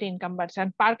পার ক্যাপিটা ইনকাম বাড়ছে। আর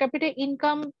পার ক্যাপিটা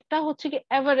ইনকামটা হচ্ছে কি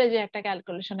এভারেজে একটা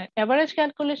ক্যালকুলেশনে, এভারেজ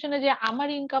ক্যালকুলেশনে যে আমার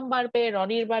ইনকাম বাড়বে,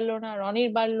 রনির বাড়লো না,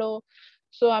 রনির বাড়লো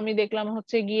সো আমি দেখলাম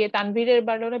হচ্ছে গিয়ে তানভীরের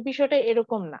বাড়লো না, বিষয়টা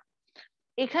এরকম না।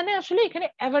 এখানে আসলে এখানে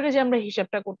এভারেজ আমরা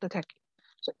হিসাবটা করতে থাকি।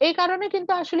 তো এই কারণে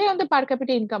কিন্তু আসলে আমাদের পার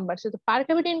ক্যাপিটা ইনকাম বাড়ছে। তো পার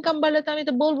ক্যাপিটা ইনকাম বাড়লে তো আমি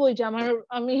তো বলবোই যে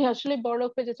আমি আসলে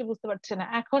বড়লোক হয়ে যাচ্ছি, বুঝতে পারছি না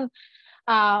এখন।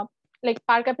 লাইক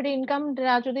পার ক্যাপিটা ইনকাম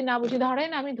যদি না বুঝি, ধরেন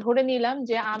আমি ধরে নিলাম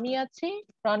যে আমি আছি,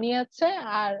 রনি আছে,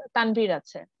 আর তানভীর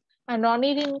আছে। আর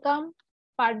রনির ইনকাম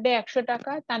পার ডে 100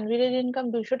 টাকা, তানভীরের ইনকাম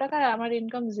 200 টাকা, আর আমার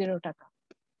ইনকাম 0 টাকা।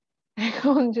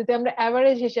 এখন যদি আমরা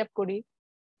অ্যাভারেজ হিসাব করি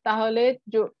তাহলে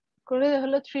করে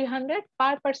হলো 300,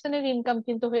 পার পার্সনের ইনকাম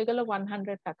কিন্তু হয়ে গেল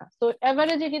 100 টাকা। তো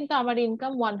এভারেজে কিন্তু আমার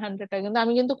ইনকাম 100 টাকা, কিন্তু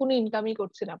আমি কিন্তু কোনো ইনকামই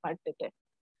করছি না পার ডে।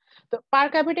 তো পার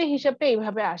ক্যাপিটা হিসাবটা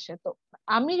এইভাবে আসে। তো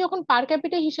আমি যখন পার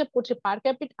ক্যাপিটা হিসাব করছি, পার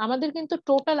ক্যাপিটা আমাদের কিন্তু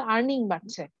টোটাল আর্নিং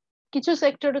বাড়ছে, কিছু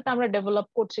সেক্টরে তো আমরা ডেভেলপ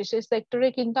করছি, সেই সেক্টরে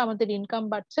কিন্তু আমাদের ইনকাম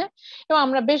বাড়ছে এবং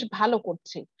আমরা বেশ ভালো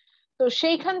করছি। তো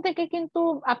সেইখান থেকে কিন্তু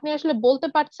আপনি আসলে বলতে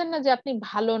পারছেন না যে আপনি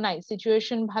ভালো নাই,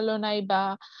 সিচুয়েশন ভালো নাই, বা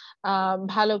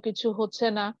ভালো কিছু হচ্ছে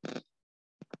না।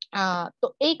 তো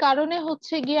এই কারণে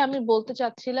হচ্ছে গিয়ে আমি বলতে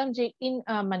চাচ্ছিলাম যে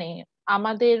মানে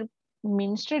আমাদের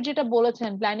মিনিস্টার যেটা বলেছেন,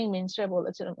 প্ল্যানিং মিনিস্টার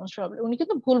বলেছেন, উনি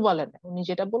কিন্তু ভুল বলেন না। উনি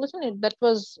যেটা বলেছেন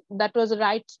that was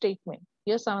right statement.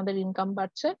 Yes, আমাদের ইনকাম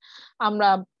বাড়ছে, আমরা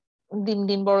দিন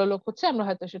দিন বড় লোক হচ্ছে, আমরা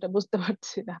হয়তো সেটা বুঝতে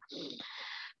পারছি না।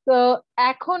 তো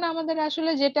এখন আমাদের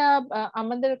আসলে যেটা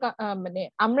আমাদের মানে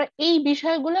আমরা এই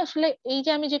বিষয়গুলো আসলে, এই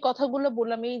যে আমি যে কথাগুলো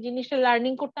বললাম, এই জিনিসটা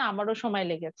লার্নিং করতে আমারও সময়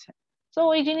লেগেছে। তো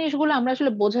ওই জিনিসগুলো আমরা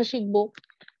আসলে বোঝা শিখবো।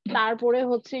 তারপরে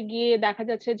হচ্ছে গিয়ে দেখা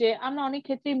যাচ্ছে যে আমরা অনেক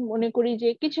ক্ষেত্রেই মনে করি যে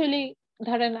কিছু হলেই,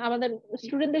 ধরেন আমাদের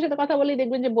স্টুডেন্টদের সাথে কথা বলেই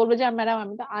দেখবেন যে বলবে যে ম্যাডাম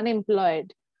আমি তো আনএমপ্লয়েড,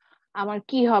 আমার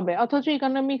কি হবে। অথচ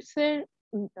ইকোনমিক্স এর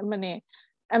মানে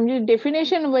আমি যদি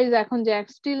ডেফিনেশন ওয়াইজ এখন যে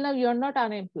still now you are not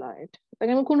unemployed,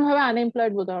 তাকে আমি কোনোভাবে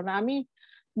আনএমপ্লয়েড বলতে পারবো না। আমি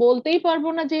বলতেই পারবো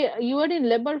না যে you R in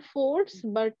labour force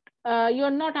but you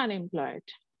are not unemployed.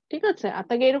 ঠিক আছে,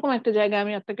 আপনাকে এরকম একটা জায়গায়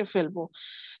আমি আপনাকে ফেলবো।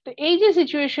 তো এই যে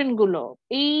সিচুয়েশন গুলো,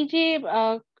 এই যে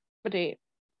মানে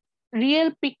রিয়েল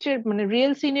পিকচার, মানে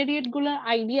রিয়েল সিনারিয়েট গুলোর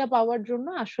আইডিয়া পাওয়ার জন্য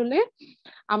আসলে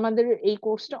আমাদের এই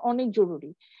কোর্সটা অনেক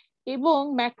জরুরি। এবং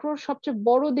ম্যাক্রোর সবচেয়ে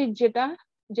বড় দিক যেটা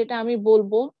যেটা আমি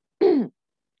বলবো,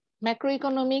 ম্যাক্রো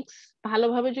ইকোনমিক্স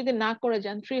ভালোভাবে যদি না করে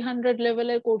যান, 300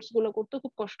 লেভেলের কোর্স গুলো করতে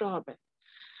খুব কষ্ট হবে।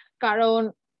 কারণ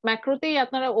ম্যাক্রোতেই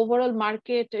আপনারা ওভারঅল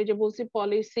মার্কেট, এই যে বলছি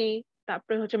পলিসি,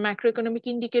 তারপরে হচ্ছে ম্যাক্রো ইকোনমিক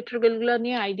ইন্ডিকেটর গুলো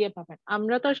নিয়ে আইডিয়া পাবেন।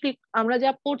 আমরা তো আসলে আমরা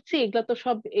যা পড়ছি এগুলা তো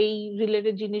সব এই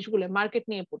রিলেটেড জিনিসগুলো মার্কেট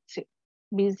নিয়ে পড়ছি।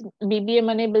 BBA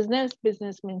মানে বিজনেস,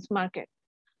 বিজনেস মিনস মার্কেট।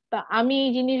 তা আমি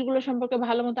এই জিনিসগুলো সম্পর্কে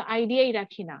ভালো মতো আইডিয়াই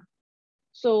রাখি না।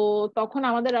 সো তখন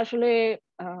আমাদের আসলে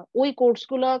ওই কোর্স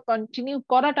গুলো কন্টিনিউ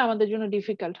করাটা আমাদের জন্য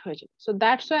ডিফিকাল্ট হয়ে যায়। So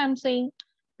that's why I am saying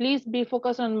please be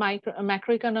focus on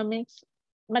macro economics.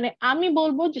 মানে আমি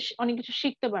বলবো যে অনেক কিছু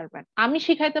শিখতে পারবেন, আমি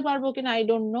শিখাইতে পারবো কিনা I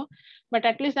don't know, but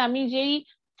at least আমি যেই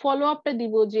ফলো আপটা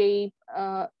দিব,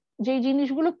 যেই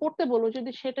জিনিসগুলো পড়তে বলবো,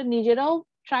 যদি সেটা নিজেরাও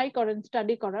ট্রাই করেন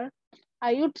স্টাডি করার,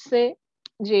 আই উড সে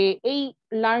যে এই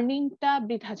লার্নিংটা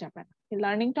বৃথা যাবে না, এই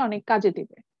লার্নিংটা অনেক কাজে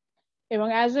দিবে। এবং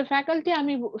অ্যাজ এ ফ্যাকাল্টি,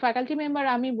 আমি ফ্যাকাল্টি মেম্বার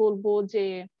আমি বলবো যে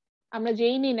আমরা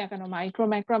যেই নিই না কেন, মাইক্রো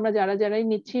ম্যাক্রো আমরা যারাই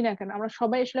নিচ্ছি না কেন, আমরা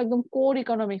সবাই আসলে একদম কোর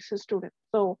ইকোনমিক্স স্টুডেন্ট।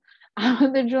 তো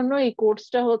আমাদের জন্য এই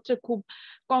কোর্সটা হচ্ছে খুব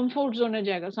কমফোর্ট জোনের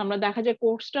জায়গা। আমরা দেখা যায়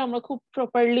কোর্সটা আমরা খুব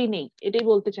প্রপারলি নেই, এটাই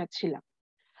বলতে চাচ্ছিলাম।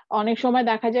 অনেক সময়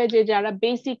দেখা যায় যে যারা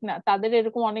বেসিক না তাদের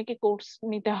এরকম অনেকে কোর্স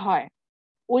নিতে হয়।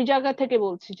 ওই জায়গা থেকে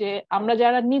বলছি যে আমরা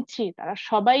যারা নিচ্ছি তারা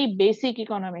সবাই বেসিক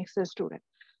ইকোনমিক্স এর স্টুডেন্ট।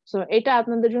 সো এটা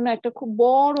আপনাদের জন্য একটা খুব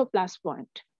বড় প্লাস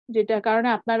পয়েন্ট, যেটার কারণে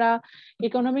আপনারা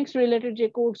ইকোনমিক্স রিলেটেড যে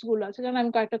কোর্স গুলো আছে, যেমন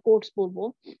আমি কয়েকটা কোর্স বলবো,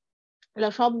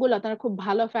 সবগুলো আপনারা খুব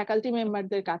ভালো ফ্যাকাল্টি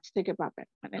মেম্বারদের কাছ থেকে পাবেন,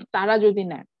 মানে তারা যদি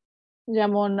নেন।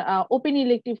 যেমন ওপেন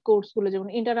ইলেকটিভ কোর্স গুলো, যেমন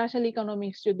ইন্টারন্যাশনাল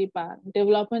ইকোনমিক্স যদি পান,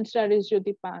 ডেভেলপমেন্ট স্টাডিজ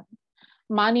যদি পান,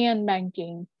 মানি অ্যান্ড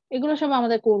ব্যাংকিং, এগুলো সব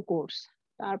আমাদের কোর কোর্স।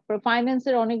 তারপর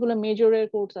ফাইন্যান্সের অনেকগুলো মেজরের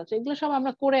কোর্স আছে, এগুলো সব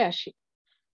আমরা করে আসি,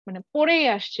 মানে পড়েই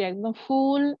আসছি একদম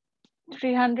ফুল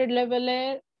 300 লেভেলে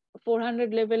 400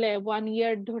 লেভেলে 1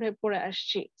 ইয়ার ধরে পড়ে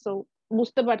আসছি। তো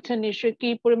বুঝতে পারছেন নিশ্চয়ই কি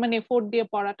পরিমাণ এফোর্ট দিয়ে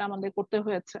পড়াটা আমাদের করতে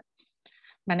হয়েছে,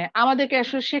 মানে আমাদেরকে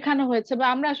আসলে শেখানো হয়েছে বা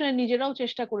আমরা আসলে নিজেরাও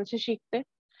চেষ্টা করেছি শিখতে।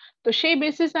 তো সেই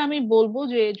বেসিসে আমি বলবো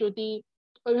যে যদি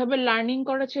ওইভাবে লার্নিং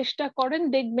করার চেষ্টা করেন,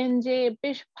 দেখবেন যে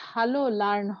বেশ ভালো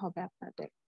লার্ন হবে আপনাদের।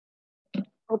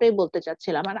 ওটাই বলতে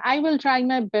চাচ্ছিলাম। আর I will try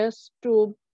my best to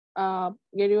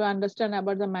get you understand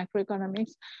about the macro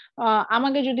economics.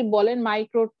 আমাকে যদি বলেন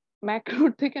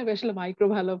ম্যাক্রোর থেকে আমি আসলে মাইক্রো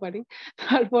ভালো পারি,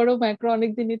 তারপরও ম্যাক্রো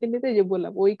অনেকদিন নিতে নিতে যে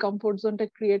বললাম ওই কমফোর্ট জোনটা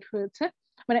ক্রিয়েট হয়েছে।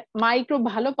 মানে মাইক্রো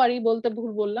ভালো পারি বলতে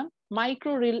ভুল বললাম,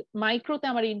 মাইক্রোতে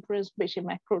আমার ইন্টারেস্ট বেশি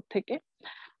ম্যাক্রোর থেকে,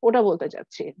 ওটা বলতে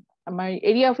চাচ্ছি। আমার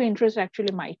area of interest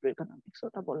actually micro economics,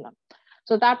 ওটা বললাম।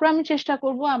 তো তারপর আমি চেষ্টা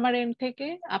করব আমার এন্ড থেকে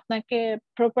আপনাকে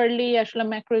প্রপারলি আসলে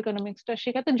ম্যাক্রো ইকোনমিক্সটা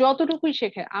শেখাতে, যতটুকুই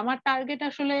শেখে। আমার টার্গেট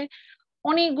আসলে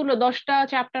অনেকগুলো 10টা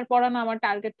চ্যাপ্টার পড়ানো আমার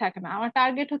টার্গেট থাকে না। আমার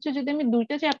টার্গেট হচ্ছে যদি আমি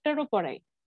 2টা চ্যাপ্টারও পড়াই,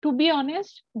 টু বি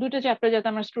অনেস্ট 2টা চ্যাপ্টার যাতে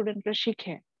আমার স্টুডেন্টরা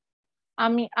শিখে,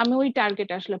 আমি আমি ওই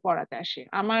টার্গেটে আসলে পড়াতে আসি।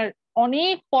 আমার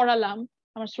অনেক পড়ালাম,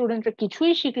 আমার স্টুডেন্টরা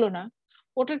কিছুই শিখলো না,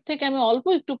 ওটার থেকে আমি অল্প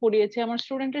একটু পড়িয়েছি, আমার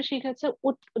স্টুডেন্টরা শিখেছে,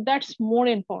 that's more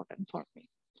important for me.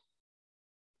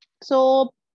 So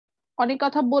অনেক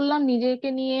কথা বললাম নিজেকে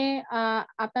নিয়ে।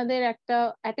 আপনাদের একটা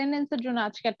অ্যাটেন্ডেন্সের জন্য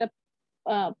আজকে একটা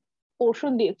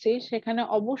পোর্শন দিয়েছি, সেখানে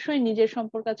অবশ্যই নিজের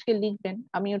সম্পর্কে আজকে লিখবেন।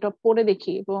 আমি ওটা পড়ে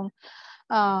দেখি এবং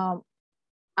আহ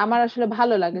আমার আসলে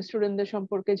ভালো লাগে স্টুডেন্টদের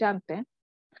সম্পর্কে জানতে।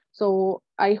 সো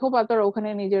আই হোপ আপনারা ওখানে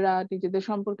নিজেরা নিজেদের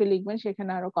সম্পর্কে লিখবেন,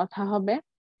 সেখানে আরো কথা হবে।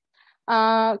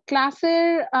 ক্লাসের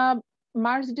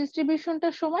মার্কস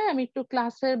ডিস্ট্রিবিউশনটার সময় আমি একটু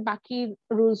ক্লাসের বাকি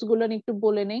রুলস গুলো নিয়ে একটু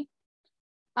বলে নেই।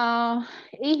 আহ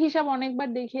এই হিসাব অনেকবার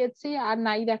দেখিয়েছি, আর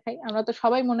নাই দেখাই, আমরা তো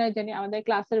সবাই মনে হয় জানি আমাদের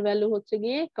ক্লাসের ভ্যালু হচ্ছে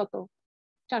গিয়ে কত,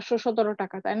 417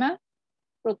 টাকা, তাই না?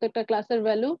 প্রত্যেকটা ক্লাসের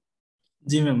ভ্যালু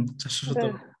জি ম্যাম,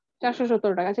 417।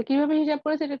 417 টাকা। আচ্ছা, কিভাবে হিসাব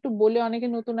করেছে এটা একটু বলে, অনেকে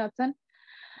নতুন আছেন।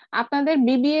 আপনাদের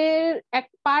বিবিএ এক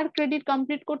পার ক্রেডিট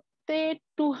কমপ্লিট করতে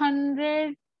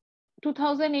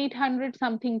 2800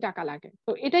 সামথিং টাকা লাগে।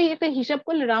 তো এটাই একটা হিসাব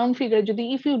করলে রাউন্ড ফিগার, যদি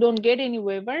if you don't get any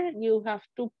waiver you have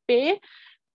to pay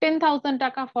 10,000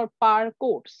 টাকা ফর পার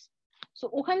কোর্স। সো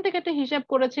ওখান থেকে একটা হিসাব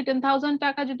করেছি, 10,000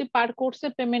 টাকা যদি পার কোর্সে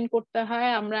পেমেন্ট করতে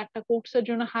হয়, আমরা একটা কোর্সের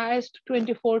জন্য হাইয়েস্ট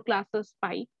 24 ক্লাসেস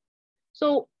পাই। সো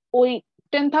ওই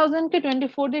 10,000 কে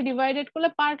 24 দিয়ে ডিভাইডেড করলে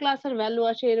পার ক্লাসের ভ্যালু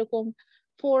আসে এরকম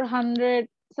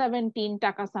 417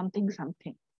 টাকা সামথিং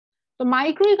সামথিং। তো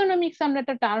মাইক্রো ইকোনমিক্স আমরা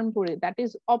একটা টার্ম পড়ি, দ্যাট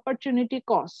ইজ অপরচুনিটি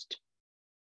কস্ট।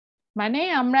 মানে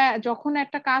আমরা যখন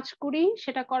একটা কাজ করি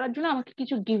সেটা করার জন্য আমাকে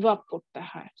কিছু গিভ আপ করতে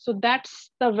হয়। So that's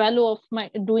the value of my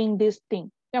doing this thing.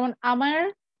 যেমন আমার,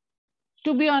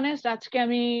 টু বি অনেস্ট, আজকে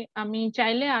আমি আমি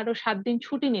চাইলে আরো 7 দিন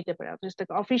ছুটি নিতে পারি অফিস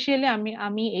থেকে। অফিসিয়ালি আমি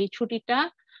আমি এই ছুটিটা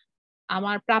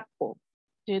আমার প্রাপ্য,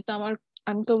 যেহেতু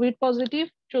আমি কোভিড পজিটিভ,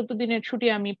 14 দিনের ছুটি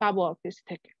আমি পাবো অফিস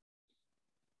থেকে।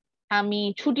 আমি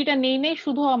ছুটিটা নেই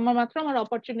শুধু আমার মাত্র আমার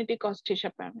অপরচুনিটি কস্ট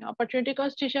হিসাবে। আমি অপরচুনিটি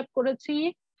কস্ট হিসাব করেছি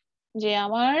যে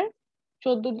আমার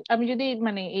 14, আমি যদি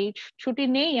মানে এই ছুটি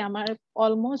নেই, আমার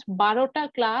অলমোস্ট 12টা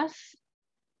ক্লাস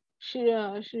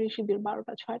রিশিডিউল,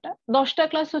 12টা 6টা 10টা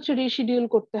ক্লাস হচ্ছে রিশিডিউল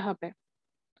করতে হবে,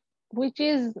 which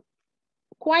is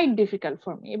quite difficult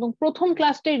for me. এবং প্রথম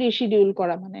ক্লাসটাই রিশিডিউল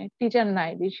করা, মানে টিচার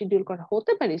নাই, রিশিডিউল করা,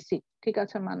 হতে পারে সিক, ঠিক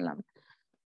আছে মানলাম।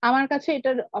 আমার কাছে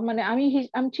এটার মানে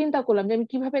আমি চিন্তা করলাম যে আমি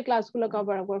কিভাবে ক্লাসগুলো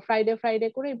কভার করবো, ফ্রাইডে ফ্রাইডে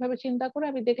করে এইভাবে চিন্তা করে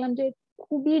আমি দেখলাম যে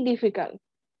খুবই ডিফিকাল্ট।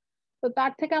 তো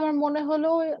তার থেকে আমার মনে হলো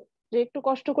যে একটু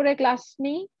কষ্ট করে ক্লাস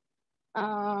নিই।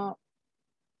 আহ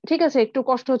ঠিক আছে, একটু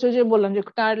কষ্ট হচ্ছে, যে বললাম যে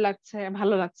টায়ার্ড লাগছে,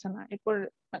 ভালো লাগছে না, এরপর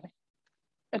মানে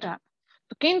এটা।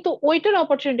 কিন্তু ওইটার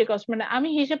অপরচুনিটি কস্ট, মানে আমি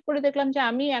হিসেব করে দেখলাম যে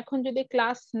আমি এখন যদি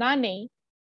ক্লাস না নেই,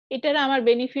 এটার আমার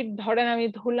বেনিফিট, ধরেন আমি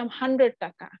ধরলাম 100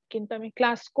 টাকা, কিন্তু আমি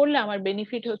ক্লাস করলে আমার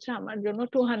বেনিফিট হচ্ছে আমার জন্য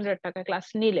 200 টাকা ক্লাস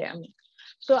নিলে আমি।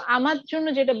 তো আমার জন্য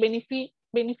যেটা বেনিফিট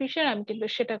বেনিফিশিয়ারি, আমি কিন্তু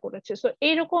সেটা করেছি। সো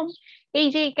এইরকম এই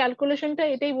যে ক্যালকুলেশনটা,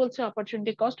 এটাই বলছে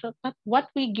অপরচুনিটি কস্ট, অর্থাৎ what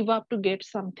we give up to get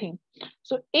something.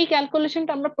 So এই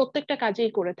ক্যালকুলেশনটা আমরা প্রত্যেকটা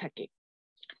কাজেই করে থাকি।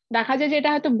 দেখা যায় যে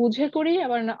এটা হয়তো বুঝে করি,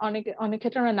 আবার অনেক অনেক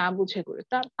ক্ষেত্রে আমরা না বুঝে করি।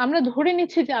 তা আমরা ধরে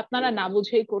নিচ্ছি যে আপনারা না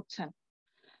বুঝেই করছেন।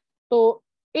 তো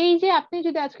এই যে আপনি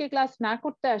যদি আজকে ক্লাস না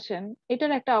করতে আসেন,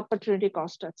 এটার একটা অপরচুনিটি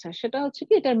কস্ট আছে। সেটা হচ্ছে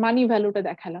কি, এটার মানি ভ্যালুটা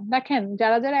দেখালাম। দেখেন,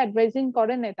 যারা যারা অ্যাডভাইজিং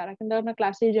করেন নাই তারা কিন্তু আপনার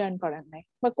ক্লাসেই জয়েন করেন নাই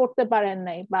বা করতে পারেন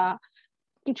নাই, বা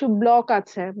কিছু ব্লক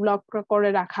আছে, ব্লক করে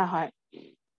রাখা হয়।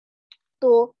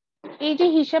 তো এই যে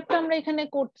হিসাবটা আমরা এখানে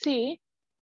করছি,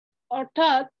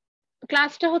 অর্থাৎ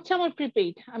ক্লাসটা হচ্ছে আমার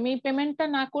প্রিপেইড, আমি পেমেন্টটা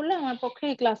না করলে আমার পক্ষে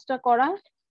এই ক্লাসটা করা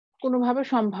কোনোভাবে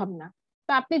সম্ভব না।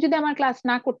 তো আপনি যদি আমার ক্লাস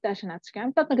না করতে আসেন আজকে,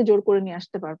 আমি তো আপনাকে জোর করে নিয়ে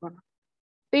আসতে পারবো না।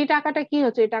 তো এই টাকাটা কি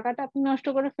হচ্ছে, এই টাকাটা আপনি নষ্ট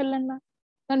করে ফেললেন না?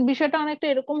 কারণ বিষয়টা অনেকটা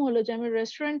এরকম হলো যে আমি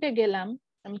রেস্টুরেন্টে গেলাম,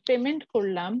 আমি পেমেন্ট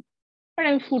করলাম, আর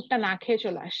আমি ফুডটা না খেয়ে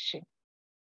চলে আসছি।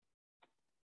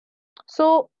 সো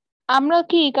আমরা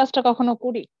কি এই কাজটা কখনো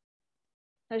করি?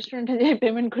 রেস্টুরেন্টে যাই,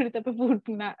 পেমেন্ট করি, তারপর ফুড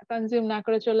না কনজিউম না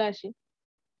করে চলে আসি?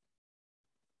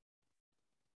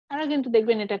 আমরা কিন্তু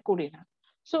দেখবেন এটা করি না।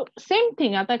 সো সেম থিং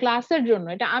আপনার ক্লাসের জন্য,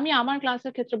 এটা আমি আমার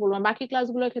ক্লাসের ক্ষেত্রে বললাম, বাকি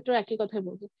ক্লাসগুলোর ক্ষেত্রে একই কথাই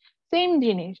বলবো। সেম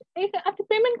জিনিস, এটা আপনি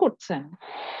পেমেন্ট করছেন,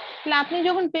 তাহলে আপনি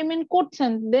যখন পেমেন্ট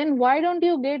করছেন, দেন why don't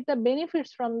you get the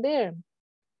benefits from দেয়ার?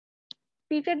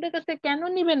 টিচারদের কাছে কেন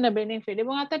নিবেন না বেনিফিট?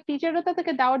 এবং আপনার টিচাররা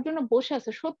তাদেরকে দেওয়ার জন্য বসে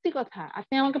আছে। সত্যি কথা,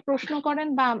 আপনি আমাকে প্রশ্ন করেন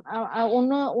বা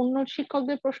অন্য অন্য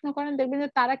শিক্ষকদের প্রশ্ন করেন, দেখবেন যে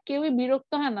তারা কেউই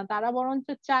বিরক্ত হয় না, তারা বরঞ্চ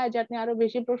চায় যে আপনি আরো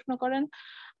বেশি প্রশ্ন করেন,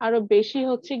 আরো বেশি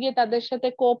হচ্ছে গিয়ে তাদের সাথে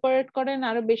কোঅপারেট করেন,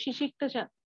 আরো বেশি শিখতে চান।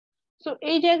 তো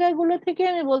এই জায়গাগুলো থেকে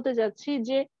আমি বলতে চাচ্ছি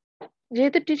যে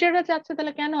যেহেতু টিচাররা চাচ্ছে,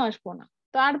 তাহলে কেন আসবো না?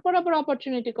 তারপর আবার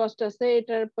অপরচুনিটি কস্ট আছে,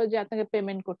 এটার উপর যে আপনাকে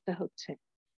পেমেন্ট করতে হচ্ছে,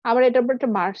 আবার এটার উপর একটা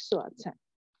মার্কসও আছে।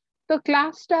 তো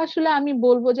ক্লাসটা আসলে আমি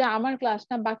বলবো যে আমার ক্লাস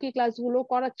না, বাকি ক্লাসগুলো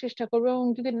করার চেষ্টা করবে, এবং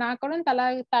যদি না করেন তাহলে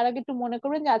তার আগে একটু মনে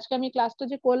করবেন যে আজকে আমি ক্লাসটা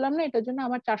যে করলাম না, এটার জন্য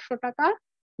আমার 400 টাকা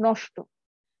নষ্ট।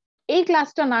 এই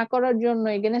ক্লাসটা না করার জন্য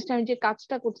এগেনস্ট আমি যে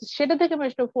কাজটা করছি, সেটা থেকে আমি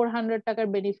 400 টাকার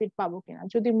বেনিফিট পাবো কিনা।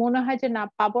 যদি মনে হয় যে না,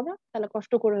 পাবো না, তাহলে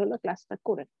কষ্ট করে হলো ক্লাসটা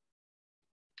করে।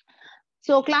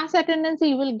 So class attendance,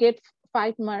 you will get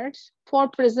 5 marks. For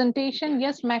presentation,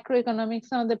 yes, macroeconomics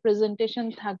আমাদের presentation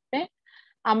থাকবে।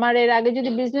 আমার এর আগে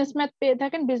যদি বিজনেস ম্যাথ পেয়ে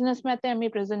থাকেন, বিজনেস ম্যাথে আমি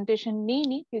প্রেজেন্টেশন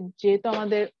নিইনি, যেহেতু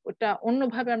আমাদের ওটা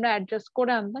অন্যভাবে আমরা অ্যাডজাস্ট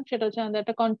করে আনতাম। সেটা হচ্ছে আমাদের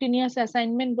একটা কন্টিনিউয়াস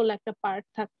অ্যাসাইনমেন্ট বলে একটা পার্ট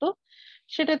থাকতো,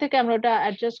 সেটা থেকে আমরা ওটা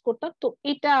অ্যাডজাস্ট করতাম। তো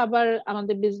এটা আবার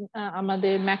আমাদের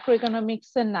আমাদের ম্যাক্রো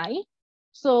ইকোনমিক্স এ নাই।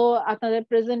 সো আপনাদের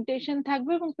প্রেজেন্টেশন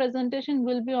থাকবে, এবং presentation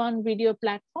will be on video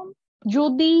platform.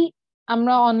 যদি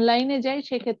আমরা অনলাইনে যাই,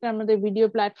 সেক্ষেত্রে আমাদের ভিডিও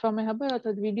প্ল্যাটফর্মে হবে,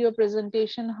 অর্থাৎ ভিডিও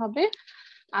প্রেজেন্টেশন হবে।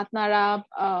 আপনারা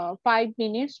 5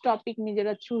 মিনিটস টপিক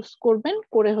নিজেরা চুজ করবেন,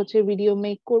 করে হচ্ছে ভিডিও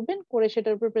মেক করবেন, করে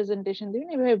সেটার উপর প্রেজেন্টেশন দিবেন।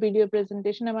 এভাবে ভিডিও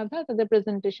প্রেজেন্টেশনের মাধ্যমে তাদের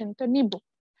প্রেজেন্টেশনটা নিব।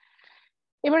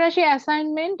 এবার আসি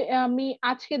অ্যাসাইনমেন্ট। আমি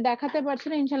আজকে দেখাতে পারছি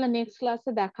না, ইনশাল্লাহ নেক্সট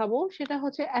ক্লাসে দেখাবো। সেটা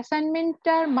হচ্ছে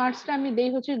অ্যাসাইনমেন্টটার মার্কসটা আমি দেই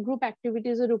হচ্ছে গ্রুপ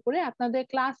অ্যাক্টিভিটিজ এর উপরে। আপনাদের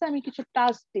ক্লাসে আমি কিছু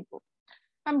টাস্ক দিব,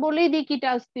 আমি বলেই দিই কি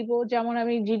টাস্ক দিব। যেমন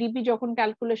আমি জিডিপি যখন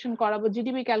ক্যালকুলেশন করাবো,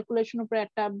 জিডিপি ক্যালকুলেশন উপরে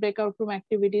একটা ব্রেকআউট রুম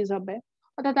অ্যাক্টিভিটিস হবে।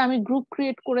 অর্থাৎ আমি গ্রুপ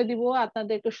ক্রিয়েট করে দিব,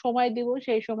 আপনাদেরকে সময় দিব,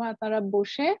 সেই সময় আপনারা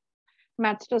বসে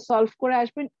ম্যাথসটা সলভ করে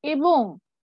আসবেন, এবং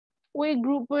ওই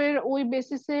গ্রুপের ওই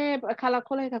বেসিসে, খালা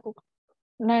খোলাই থাকুক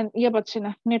না, পাচ্ছি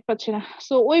না, নেট পাচ্ছি না।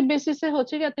 সো ওই বেসিসে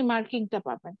হচ্ছে কি আপনি মার্কিংটা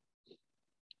পাবেন।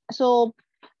 সো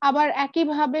আবার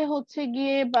একইভাবে হচ্ছে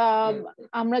গিয়ে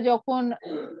আমরা যখন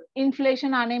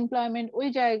ইনফ্লেশন, আনএমপ্লয়মেন্ট, ওই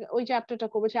জায়গা, ওই চ্যাপ্টারটা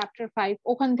করবো, চ্যাপ্টার 5,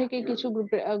 ওখান থেকে কিছু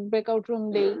ব্রেকআউট রুম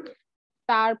দেই।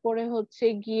 তারপরে হচ্ছে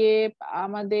গিয়ে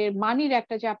আমাদের মানির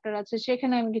একটা চ্যাপ্টার আছে,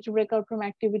 সেখানে আমি কিছু ব্রেকআউট রুম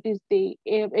অ্যাক্টিভিটিস দিই।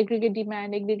 এগ্রিগেট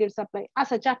ডিমান্ড, এগ্রিগেট সাপ্লাই,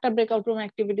 আচ্ছা 4টা ব্রেকআউট রুম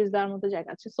অ্যাক্টিভিটিস দেওয়ার মতো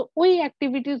জায়গা আছে। সো ওই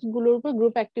অ্যাক্টিভিটিস গুলোর উপর,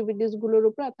 গ্রুপ অ্যাক্টিভিটিস গুলোর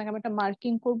উপর আপনাকে আমি একটা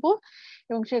মার্কিং করব,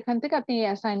 এবং সেখান থেকে আপনি এই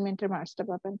অ্যাসাইনমেন্টের মার্কসটা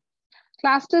পাবেন।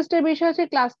 ক্লাস টেস্টের বিষয় আছে,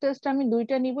 ক্লাস টেস্ট আমি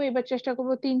 2টা নিব, এবার চেষ্টা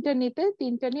করবো 3টা নিতে,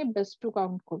 3টা নিয়ে বেস্ট টু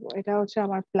কাউন্ট করবো, এটা হচ্ছে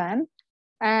আমার প্ল্যান।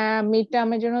 মিড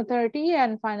টার্মের জন্য 30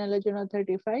 এন্ড ফাইনালের জন্য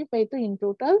 35, এই তো ইন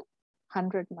টোটাল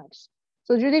 100 মার্কস।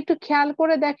 তো যদি একটু খেয়াল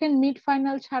করে দেখেন, মিড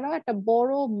ফাইনাল ছাড়াও একটা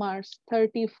বড় marks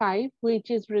 35, which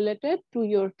is related to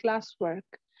your class work.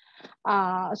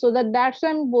 So that's why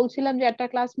আমি বলছিলাম যে একটা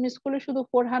ক্লাস মিস করলে শুধু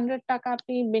 400 টাকা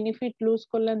আপনি বেনিফিট লুজ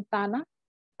করলেন তা না,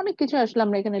 অনেক কিছু আসলে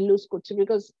আমরা এখানে লুজ করছি,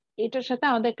 বিকজ এটার সাথে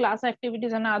আমাদের ক্লাস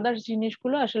অ্যাক্টিভিটিস এন্ড আদার্স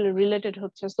জিনিসগুলো আসলে রিলেটেড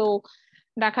হচ্ছে। সো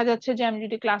দেখা যাচ্ছে যে আমি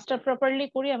যদি ক্লাসটা প্রপারলি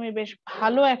করি, আমি বেশ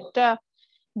ভালো একটা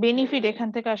বেনিফিট এখান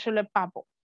থেকে আসলে পাবো,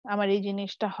 আমার এই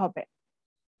জিনিসটা হবে।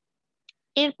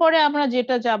 এরপরে আমরা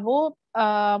যেটা যাব,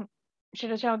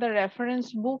 সেটা হচ্ছে আমাদের রেফারেন্স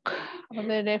বুক।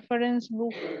 আমাদের রেফারেন্স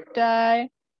বুকটায়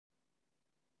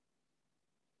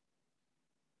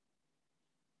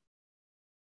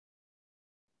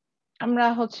আমরা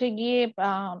হচ্ছে গিয়ে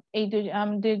এই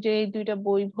আমাদের যে এই দুইটা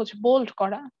বই হচ্ছে বোল্ড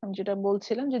করা, আমি যেটা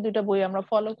বলছিলাম যে দুইটা বই আমরা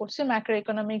ফলো করছি, macro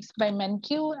economics by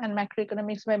ম্যানকিউ and macro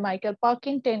economics by Michael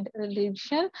পার্কিন 10th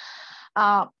addition.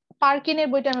 পার্কিনের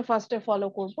বইটা আমি ফার্স্টে ফলো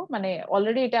করব, মানে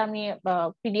অলরেডি এটা আমি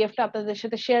পিডিএফটা আপনাদের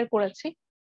সাথে শেয়ার করেছি।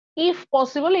 ইফ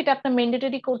পসিবল এটা আপনার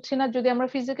ম্যান্ডেটরি করছি না, যদি আমরা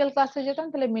ফিজিক্যাল ক্লাসে যেতাম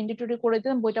তাহলে ম্যান্ডেটরি করে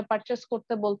দিতাম, বইটা পারচেস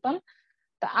করতে বলতাম।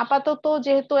 তা আপাতত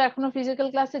যেহেতু এখনো ফিজিক্যাল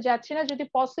ক্লাসে যাচ্ছি না, যদি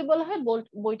পসিবল হয়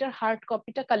বইটার হার্ড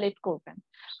কপিটা কালেক্ট করবেন।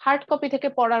 হার্ড কপি থেকে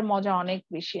পড়ার মজা অনেক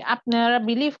বেশি। আপনারা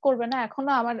বিলিভ করবেন না,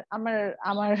 এখনো আমার আমার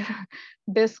আমার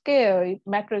ডেস্কে ওই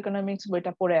ম্যাক্রো ইকোনমিক্স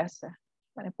বইটা পড়ে আছে।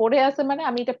 মানে পড়ে আছে মানে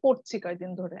আমি এটা পড়ছি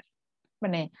কয়েকদিন ধরে।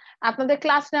 মানে আপনাদের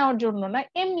ক্লাস নেওয়ার জন্য না,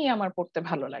 এমনি আমার পড়তে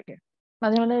ভালো লাগে।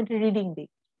 মাঝে মাঝে রিডিং দিই,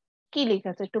 কি লেখা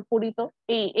আছে একটু পড়ি তো,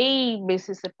 এই এই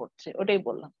বেসিসে পড়ছে, ওটাই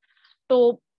বললাম। তো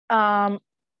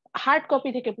হার্ড কপি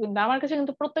থেকে কিন্তু আমার কাছে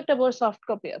কিন্তু প্রত্যেকটা বইয়ের সফট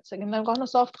কপি আছে, কিন্তু আমি কখনো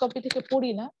সফট কপি থেকে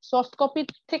পড়ি না। সফট কপি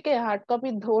থেকে হার্ড কপি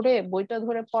ধরে বইটা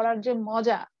ধরে পড়ার যে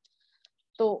মজা,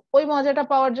 তো ওই মজাটা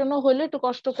পাওয়ার জন্য হলে একটু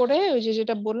কষ্ট করে ওই যে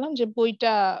যেটা বললাম যে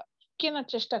বইটা কেনার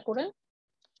চেষ্টা করেন।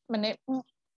 মানে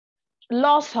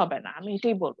লস হবে না, আমি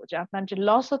এটাই বলবো যে আপনার যে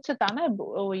লস হচ্ছে তা না।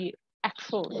 ওই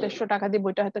 100-150 টাকা দিয়ে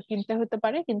বইটা হয়তো কিনতে হতে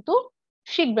পারে, কিন্তু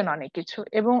শিখবেন অনেক কিছু।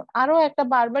 এবং আরো একটা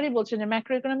বারবারই বলছেন যে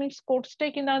ম্যাক্রো ইকোনমিক্স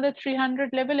কোর্সটাই কিন্তু আমাদের 300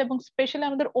 লেভেল, এবং স্পেশালি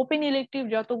আমাদের ওপেন ইলেকটিভ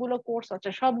যতগুলো কোর্স আছে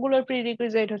সবগুলোর প্রি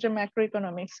রিকুইজিট হচ্ছে ম্যাক্রো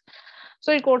ইকোনমিক্স। তো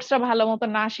এই কোর্সটা ভালো মতো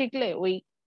না শিখলে ওই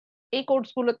এই কোর্স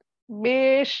গুলো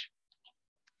বেশ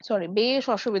বেশ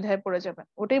অসুবিধায় পড়ে যাবেন,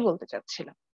 ওটাই বলতে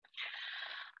চাচ্ছিলাম।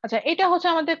 আচ্ছা, এটা হচ্ছে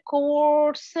আমাদের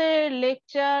কোর্সের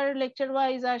লেকচার। লেকচার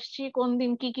ওয়াইজ আসছি, কোন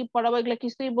দিন কি কি পড়াবো এগুলো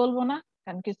কিছুই বলবো না,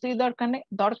 কারণ কিছুই দরকার নেই।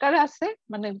 দরকার আছে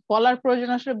মানে বলার প্রয়োজন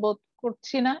আসলে বোধ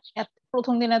করছি না।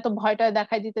 প্রথম দিন এত ভয়টা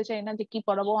দেখাই দিতে চাই না যে কি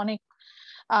পড়াবো, অনেক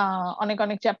অনেক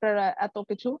অনেক চ্যাপ্টার, এত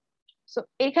কিছু। তো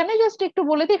এখানে জাস্ট একটু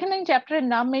বলে দিই, এখানে চ্যাপ্টারের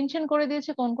নাম মেনশন করে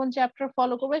দিয়েছে, কোন কোন চ্যাপ্টার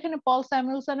ফলো করবো। এখানে পল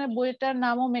স্যামুয়েলসনের বইটার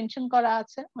নামও মেনশন করা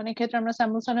আছে, অনেক ক্ষেত্রে আমরা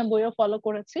স্যামুয়েলসনের বইও ফলো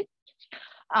করেছি।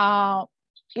 আহ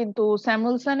কিন্তু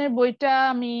স্যামুয়েলসনের বইটা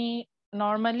আমি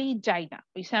নর্মালি যাই না,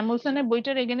 ওই স্যামুয়েলসনের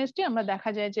বইটার এগেনস্টে আমরা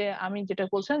দেখা যায় যে আমি যেটা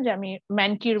বলছিলাম যে আমি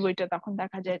ম্যানকির বইটা তখন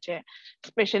দেখা যায় যে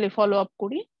স্পেশালি ফলো আপ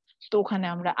করি, তো ওখানে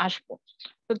আমরা আসবো।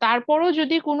 তো তারপরও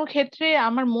যদি কোনো ক্ষেত্রে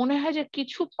আমার মনে হয় যে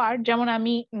কিছু পার্ট, যেমন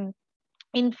আমি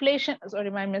ইনফ্লেশন,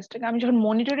 মাই মিস্টেক, আমি যখন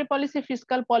মনিটারি পলিসি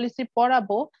ফিসকাল পলিসি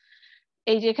পড়াবো,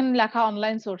 এই যে এখানে লেখা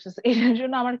অনলাইন সোর্সেস, এটার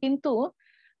জন্য আমার কিন্তু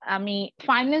আমি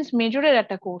ফাইন্যান্স মেজরের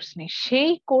একটা কোর্স নেই, সেই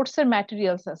কোর্সের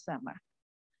ম্যাটেরিয়ালস আছে আমার,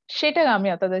 সেটা আমি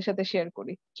আপনাদের সাথে শেয়ার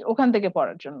করি যে ওখান থেকে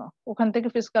পড়ার জন্য, ওখান থেকে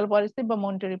ফিসকাল পলিসি বা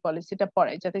মনিটারি পলিসিটা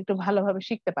পড়াই যাতে একটু ভালোভাবে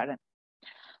শিখতে পারেন।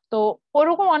 তো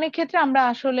ওরকম অনেক ক্ষেত্রে আমরা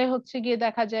আসলে হচ্ছে গিয়ে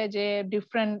দেখা যায় যে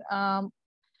ডিফারেন্ট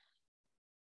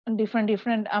ডিফারেন্ট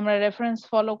ডিফারেন্ট আমরা রেফারেন্স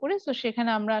ফলো করি, তো সেখানে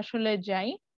আমরা আসলে যাই।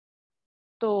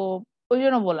 তো ওই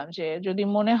জন্য বললাম যে যদি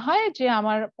মনে হয় যে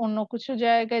আমার অন্য কিছু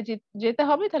জায়গায় যেতে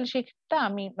হবে, তাহলে সেটা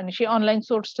আমি মানে সেই অনলাইন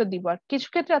সোর্সটা দিব। আর কিছু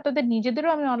ক্ষেত্রে আপনাদের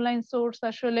নিজেদেরও আমি অনলাইন সোর্স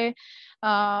আসলে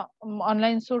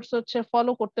অনলাইন সোর্স হচ্ছে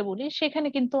ফলো করতে বলি, সেখানে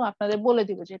কিন্তু আপনাদের বলে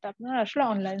দিব যে এটা আপনারা আসলে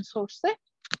অনলাইন সোর্সে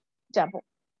যাব।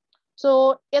 তো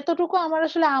এতটুকু আমার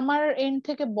আসলে আমার এন্ড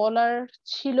থেকে বলার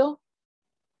ছিল।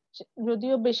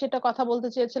 যদিও বেশি একটা কথা বলতে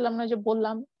চেয়েছিলাম না, যে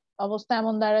বললাম অবস্থা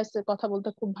এমন দাঁড়াচ্ছে, কথা বলতে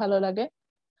খুব ভালো লাগে।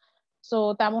 তো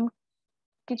তেমন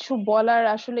কিছু বলার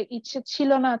আসলে ইচ্ছে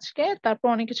ছিল না আজকে, তারপর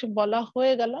অনেক কিছু বলা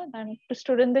হয়ে গেল। আমি একটু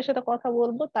স্টুডেন্টদের সাথে কথা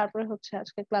বলবো, তারপরে হচ্ছে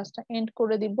আজকে ক্লাসটা এন্ড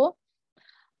করে দিব।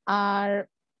 আর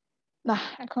না,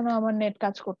 এখনো আমার নেট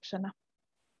কাজ করছে না।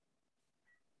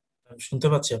 আমি শুনতে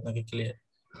পাচ্ছি আপনাকে ক্লিয়ার।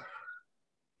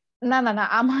 না না না,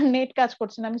 আমার নেট কাজ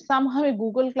করছে না, আমি সামহাও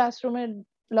গুগল ক্লাসরুমে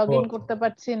লগ ও ইন আচ্ছা। করতে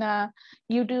পারছি না,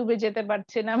 ইউটিউবে যেতে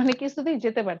পারছি না, মানে কিছুতেই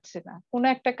যেতে পারছি না, কোনো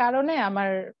একটা কারণে আমার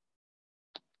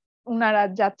উনারা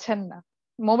যাচ্ছেন না।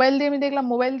 মোবাইল দিয়ে আমি দেখলাম,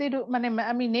 মোবাইল দিয়ে মানে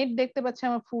আমি নেট দেখতে পাচ্ছি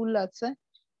আমার ফুল আছে,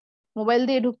 মোবাইল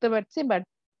দিয়ে ঢুকতে পারছি, বাট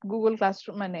গুগল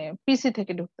ক্লাসরুম মানে পিসি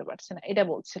থেকে ঢুকতে পারছি না, এটা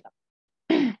বলছিলাম।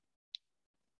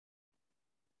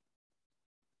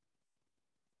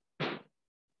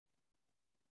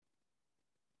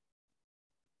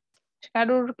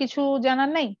 কারোর কিছু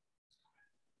জানার নাই?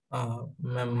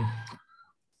 ম্যাম,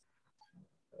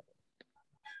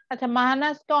 আচ্ছা,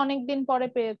 মাহানাজকে অনেকদিন পরে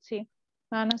পেয়েছি।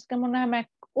 মাহানাজকে মনে হয়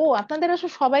ও আপনাদের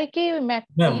আসলে সবাইকে ম্যাক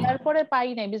ম্যাম, ইয়ার পরে পাই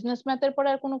নাই, বিজনেস ম্যাথের পরে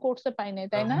আর কোনো কোর্সে পাই নাই,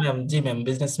 তাই না? ম্যাম, জি ম্যাম,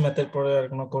 বিজনেস ম্যাথের পরে আর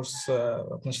কোনো কোর্স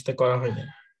আপনার সাথে করা হয়নি।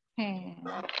 হ্যাঁ,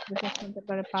 বিজনেস ম্যাথের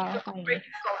পরে পাওয়া হয়নি।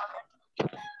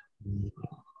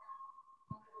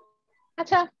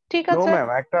 আচ্ছা, ঠিক নো আছে। ম্যাম,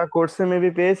 একটা কোর্সে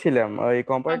মেবি পেয়েছিলাম ওই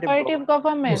কম্পারেটিভ কম্পারেটিভ ও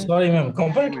government, sorry ma'am,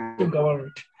 comparative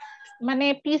government. মানে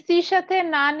পিসির সাথে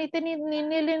না নিতে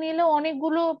নিলে নিলে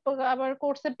অনেকগুলো আবার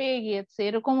কোর্সে পেয়ে গিয়েছে,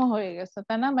 এরকমও হয়ে গেছে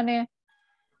তাই না? মানে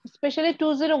স্পেশালি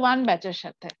 201 ব্যাচের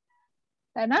সাথে,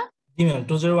 তাই না? জি ম্যাম,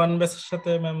 201 ব্যাচের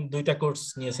সাথে ম্যাম 2টা কোর্স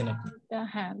নিয়েছেন আপনি।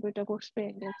 হ্যাঁ, 2টা কোর্স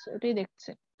পেয়ে গেছে, ওটাই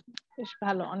দেখছে। বেশ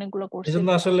ভালো, অনেকগুলো কোর্স। এজন্য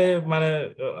আসলে মানে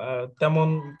তেমন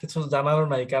কিছু জানারও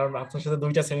নাই, কারণ আপনার সাথে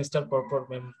 2টা সেমিস্টার পর পর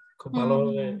ম্যাম খুব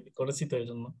ভালোভাবে করেছি তো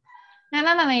এজন্য। না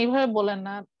না না, এইভাবে বলেন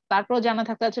না। তারপর জানা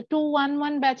থাকতে আছে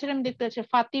 211 ব্যাচের আমি দেখতে পাচ্ছি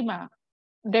ফাতিমা।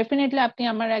 ডেফিনেটলি আপনি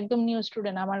আমার একদম নিউ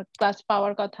স্টুডেন্ট, আমার ক্লাস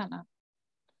পাওয়ার কথা না।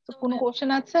 তো কোনো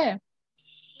কোশ্চেন আছে?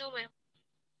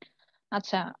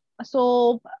 আচ্ছা, সো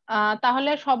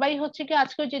তাহলে সবাই হচ্ছে কি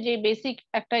আজকে যে যে বেসিক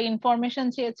একটা ইনফরমেশন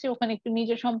চেয়েছি ওখানে একটু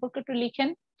নিজের সম্পর্কে একটু লিখেন।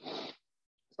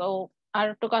 তো আর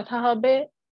একটু কথা হবে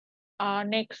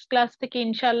নেক্সট ক্লাস থেকে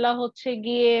ইনশাল্লাহ হচ্ছে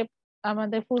গিয়ে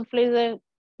আমাদের ফুল ফ্লেজে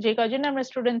যে কয়জন আমরা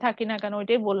স্টুডেন্ট থাকি না কেন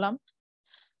ওইটাই বললাম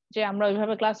যে আমরা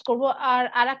ওইভাবে ক্লাস করব।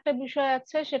 আর একটা বিষয়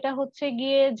আছে, সেটা হচ্ছে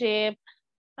গিয়ে যে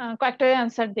কয়েকটা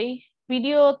অ্যান্সার দেই।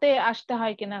 ভিডিওতে আসতে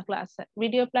হয় কিনা ক্লাসে?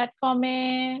 ভিডিও প্ল্যাটফর্মে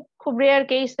খুব রেয়ার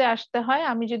কেসে আসতে হয়।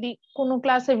 আমি যদি কোনো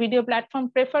ক্লাসে ভিডিও প্ল্যাটফর্ম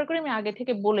প্রেফার করি আমি আগে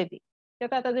থেকে বলে দিই,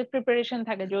 যাতে তাদের প্রিপারেশন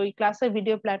থাকে যে ওই ক্লাসে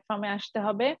ভিডিও প্ল্যাটফর্মে আসতে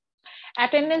হবে।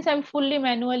 অ্যাটেন্ডেন্স আমি ফুললি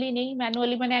ম্যানুয়ালি নেই,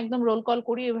 ম্যানুয়ালি মানে একদম রোল কল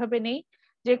করি, এভাবে নেই।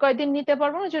 যে কয়দিন নিতে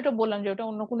পারবো না, যেটা বললাম যে ওটা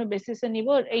অন্য কোনো বেসিসে নিব,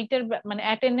 এইটার মানে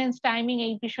অ্যাটেন্ডেন্স টাইমিং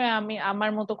এই বিষয়ে আমি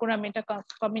আমার মতো করে আমি এটা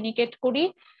কমিউনিকেট করি।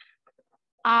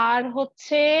 আর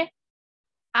হচ্ছে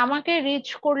আমাকে রিচ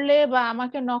করলে বা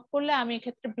আমাকে নক করলে আমি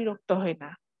এক্ষেত্রে বিরক্ত হই না।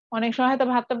 অনেক সময় হয়তো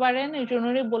ভাবতে পারেন এই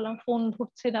জন্যই বললাম ফোন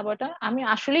ধরছি না বাটা, আমি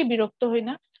আসলেই বিরক্ত হই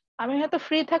না। আমি হয়তো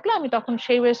ফ্রি থাকলে আমি তখন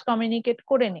সেই ওয়েজ কমিউনিকেট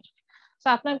করে নিই। তো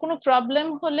আপনার কোনো প্রবলেম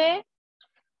হলে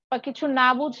বা কিছু না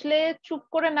বুঝলে চুপ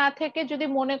করে না থেকে যদি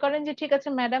মনে করেন যে ঠিক আছে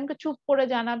ম্যাডামকে চুপ করে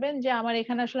জানাবেন যে আমার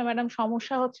এখানে আসলে ম্যাডাম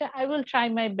সমস্যা হচ্ছে, I will try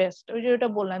my best. ওই যে ওটা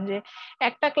বললাম যে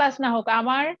একটা ক্লাস না হোক,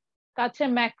 আমার কাছে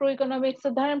ম্যাক্রো ইকোনমিক্স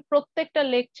এর ধরেন প্রত্যেকটা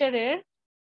লেকচারের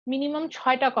মিনিমাম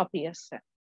 6টা কপি আছে।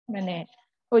 মানে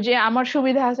ওই যে আমার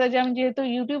সুবিধা আছে যে আমি যেহেতু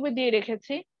ইউটিউবে দিয়ে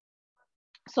রেখেছি,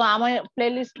 সো আমার প্লে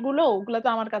লিস্ট গুলো ওগুলো তো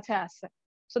আমার কাছে আছে।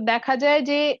 সো দেখা যায়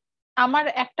যে আমার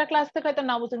একটা ক্লাস থেকে হয়তো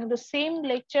না বুঝতেন, কিন্তু সেম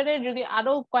লেকচারে যদি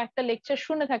আরো কয়েকটা লেকচার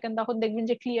শুনে থাকেন তখন দেখবেন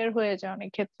যে ক্লিয়ার হয়ে যায় অনেক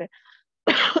ক্ষেত্রে।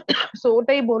 সো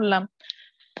ওটাই বললাম,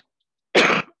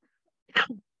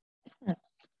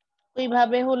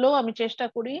 ওইভাবে হলেও আমি চেষ্টা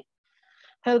করি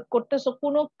হেল্প করতে। সো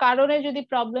কোনো কারণে যদি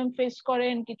প্রবলেম ফেস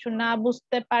করেন, কিছু না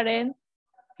বুঝতে পারেন,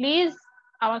 প্লিজ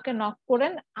আমাকে নক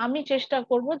করেন, আমি চেষ্টা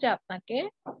করব যে আপনাকে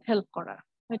হেল্প করার।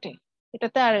 এটাই,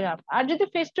 এটাতে আর যদি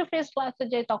ফেস টু ফেস ক্লাসে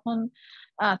যাই তখন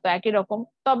তো একই রকম।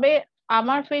 তবে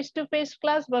আমার ফেস টু ফেস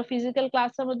ক্লাস বা ফিজিক্যাল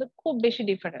ক্লাসের মধ্যে খুব বেশি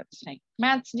ডিফারেন্স নেই।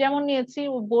 ম্যাথস যেমন নিয়েছি,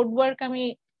 বোর্ড ওয়ার্ক আমি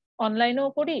অনলাইনেও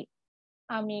করি,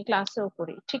 আমি ক্লাসেও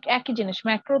করি, ঠিক একই জিনিস।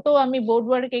 ম্যাক্রো তো আমি বোর্ড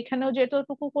ওয়ার্ক এখানেও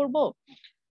যেটুকু করব,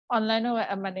 অনলাইনেও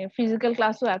মানে ফিজিক্যাল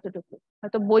ক্লাসও এতটুকু।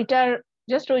 হয়তো বইটার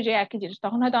জাস্ট ওই যে একই জিনিস,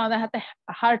 তখন হয়তো আমাদের হাতে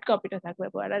হার্ড কপিটা থাকবে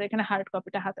বইয়ের, আর এখানে হার্ড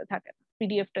কপিটা হাতে থাকে না,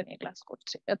 পিডিএফটা নিয়ে ক্লাস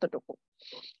করছে, এতটুকু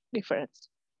ডিফারেন্স।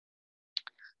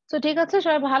 তো ঠিক আছে,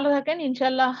 সবাই ভালো থাকেন,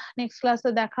 ইনশাল্লাহ নেক্সট ক্লাসে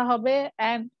দেখা হবে।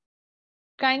 And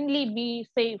kindly be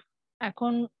safe.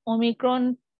 এখন ওমিক্রন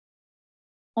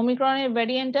ওমিক্রনের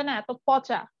ভ্যারিয়েন্টটা না এত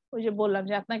পচা, ওই যে বললাম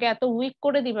যে আপনাকে এত উইক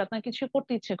করে দিবে, আপনার কিছু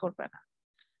করতে ইচ্ছে করবে না।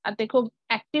 আর খুব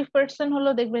অ্যাক্টিভ পার্সন হলো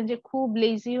দেখবেন যে খুব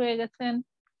লেজি হয়ে গেছেন,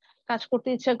 কাজ করতে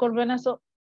ইচ্ছা করবে না। সো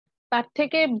তার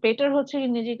থেকে বেটার হচ্ছে কি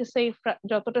নিজেকে সেফ,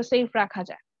 যতটা সেফ রাখা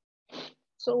যায়।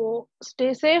 সো স্টে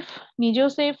সেফ, নিজেও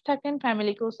সেফ থাকেন,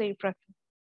 ফ্যামিলিকেও সেফ রাখেন।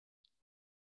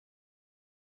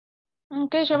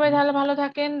 ওকে, সবাই তাহলে ভালো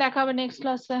থাকেন, দেখা হবে নেক্সট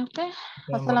ক্লাসে। ওকে,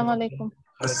 আসসালামু আলাইকুম।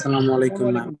 আসসালামু আলাইকুম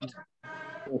ম্যাম।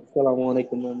 আসসালামু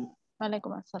আলাইকুম ম্যাম।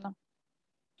 ওয়ালাইকুম আসসালাম।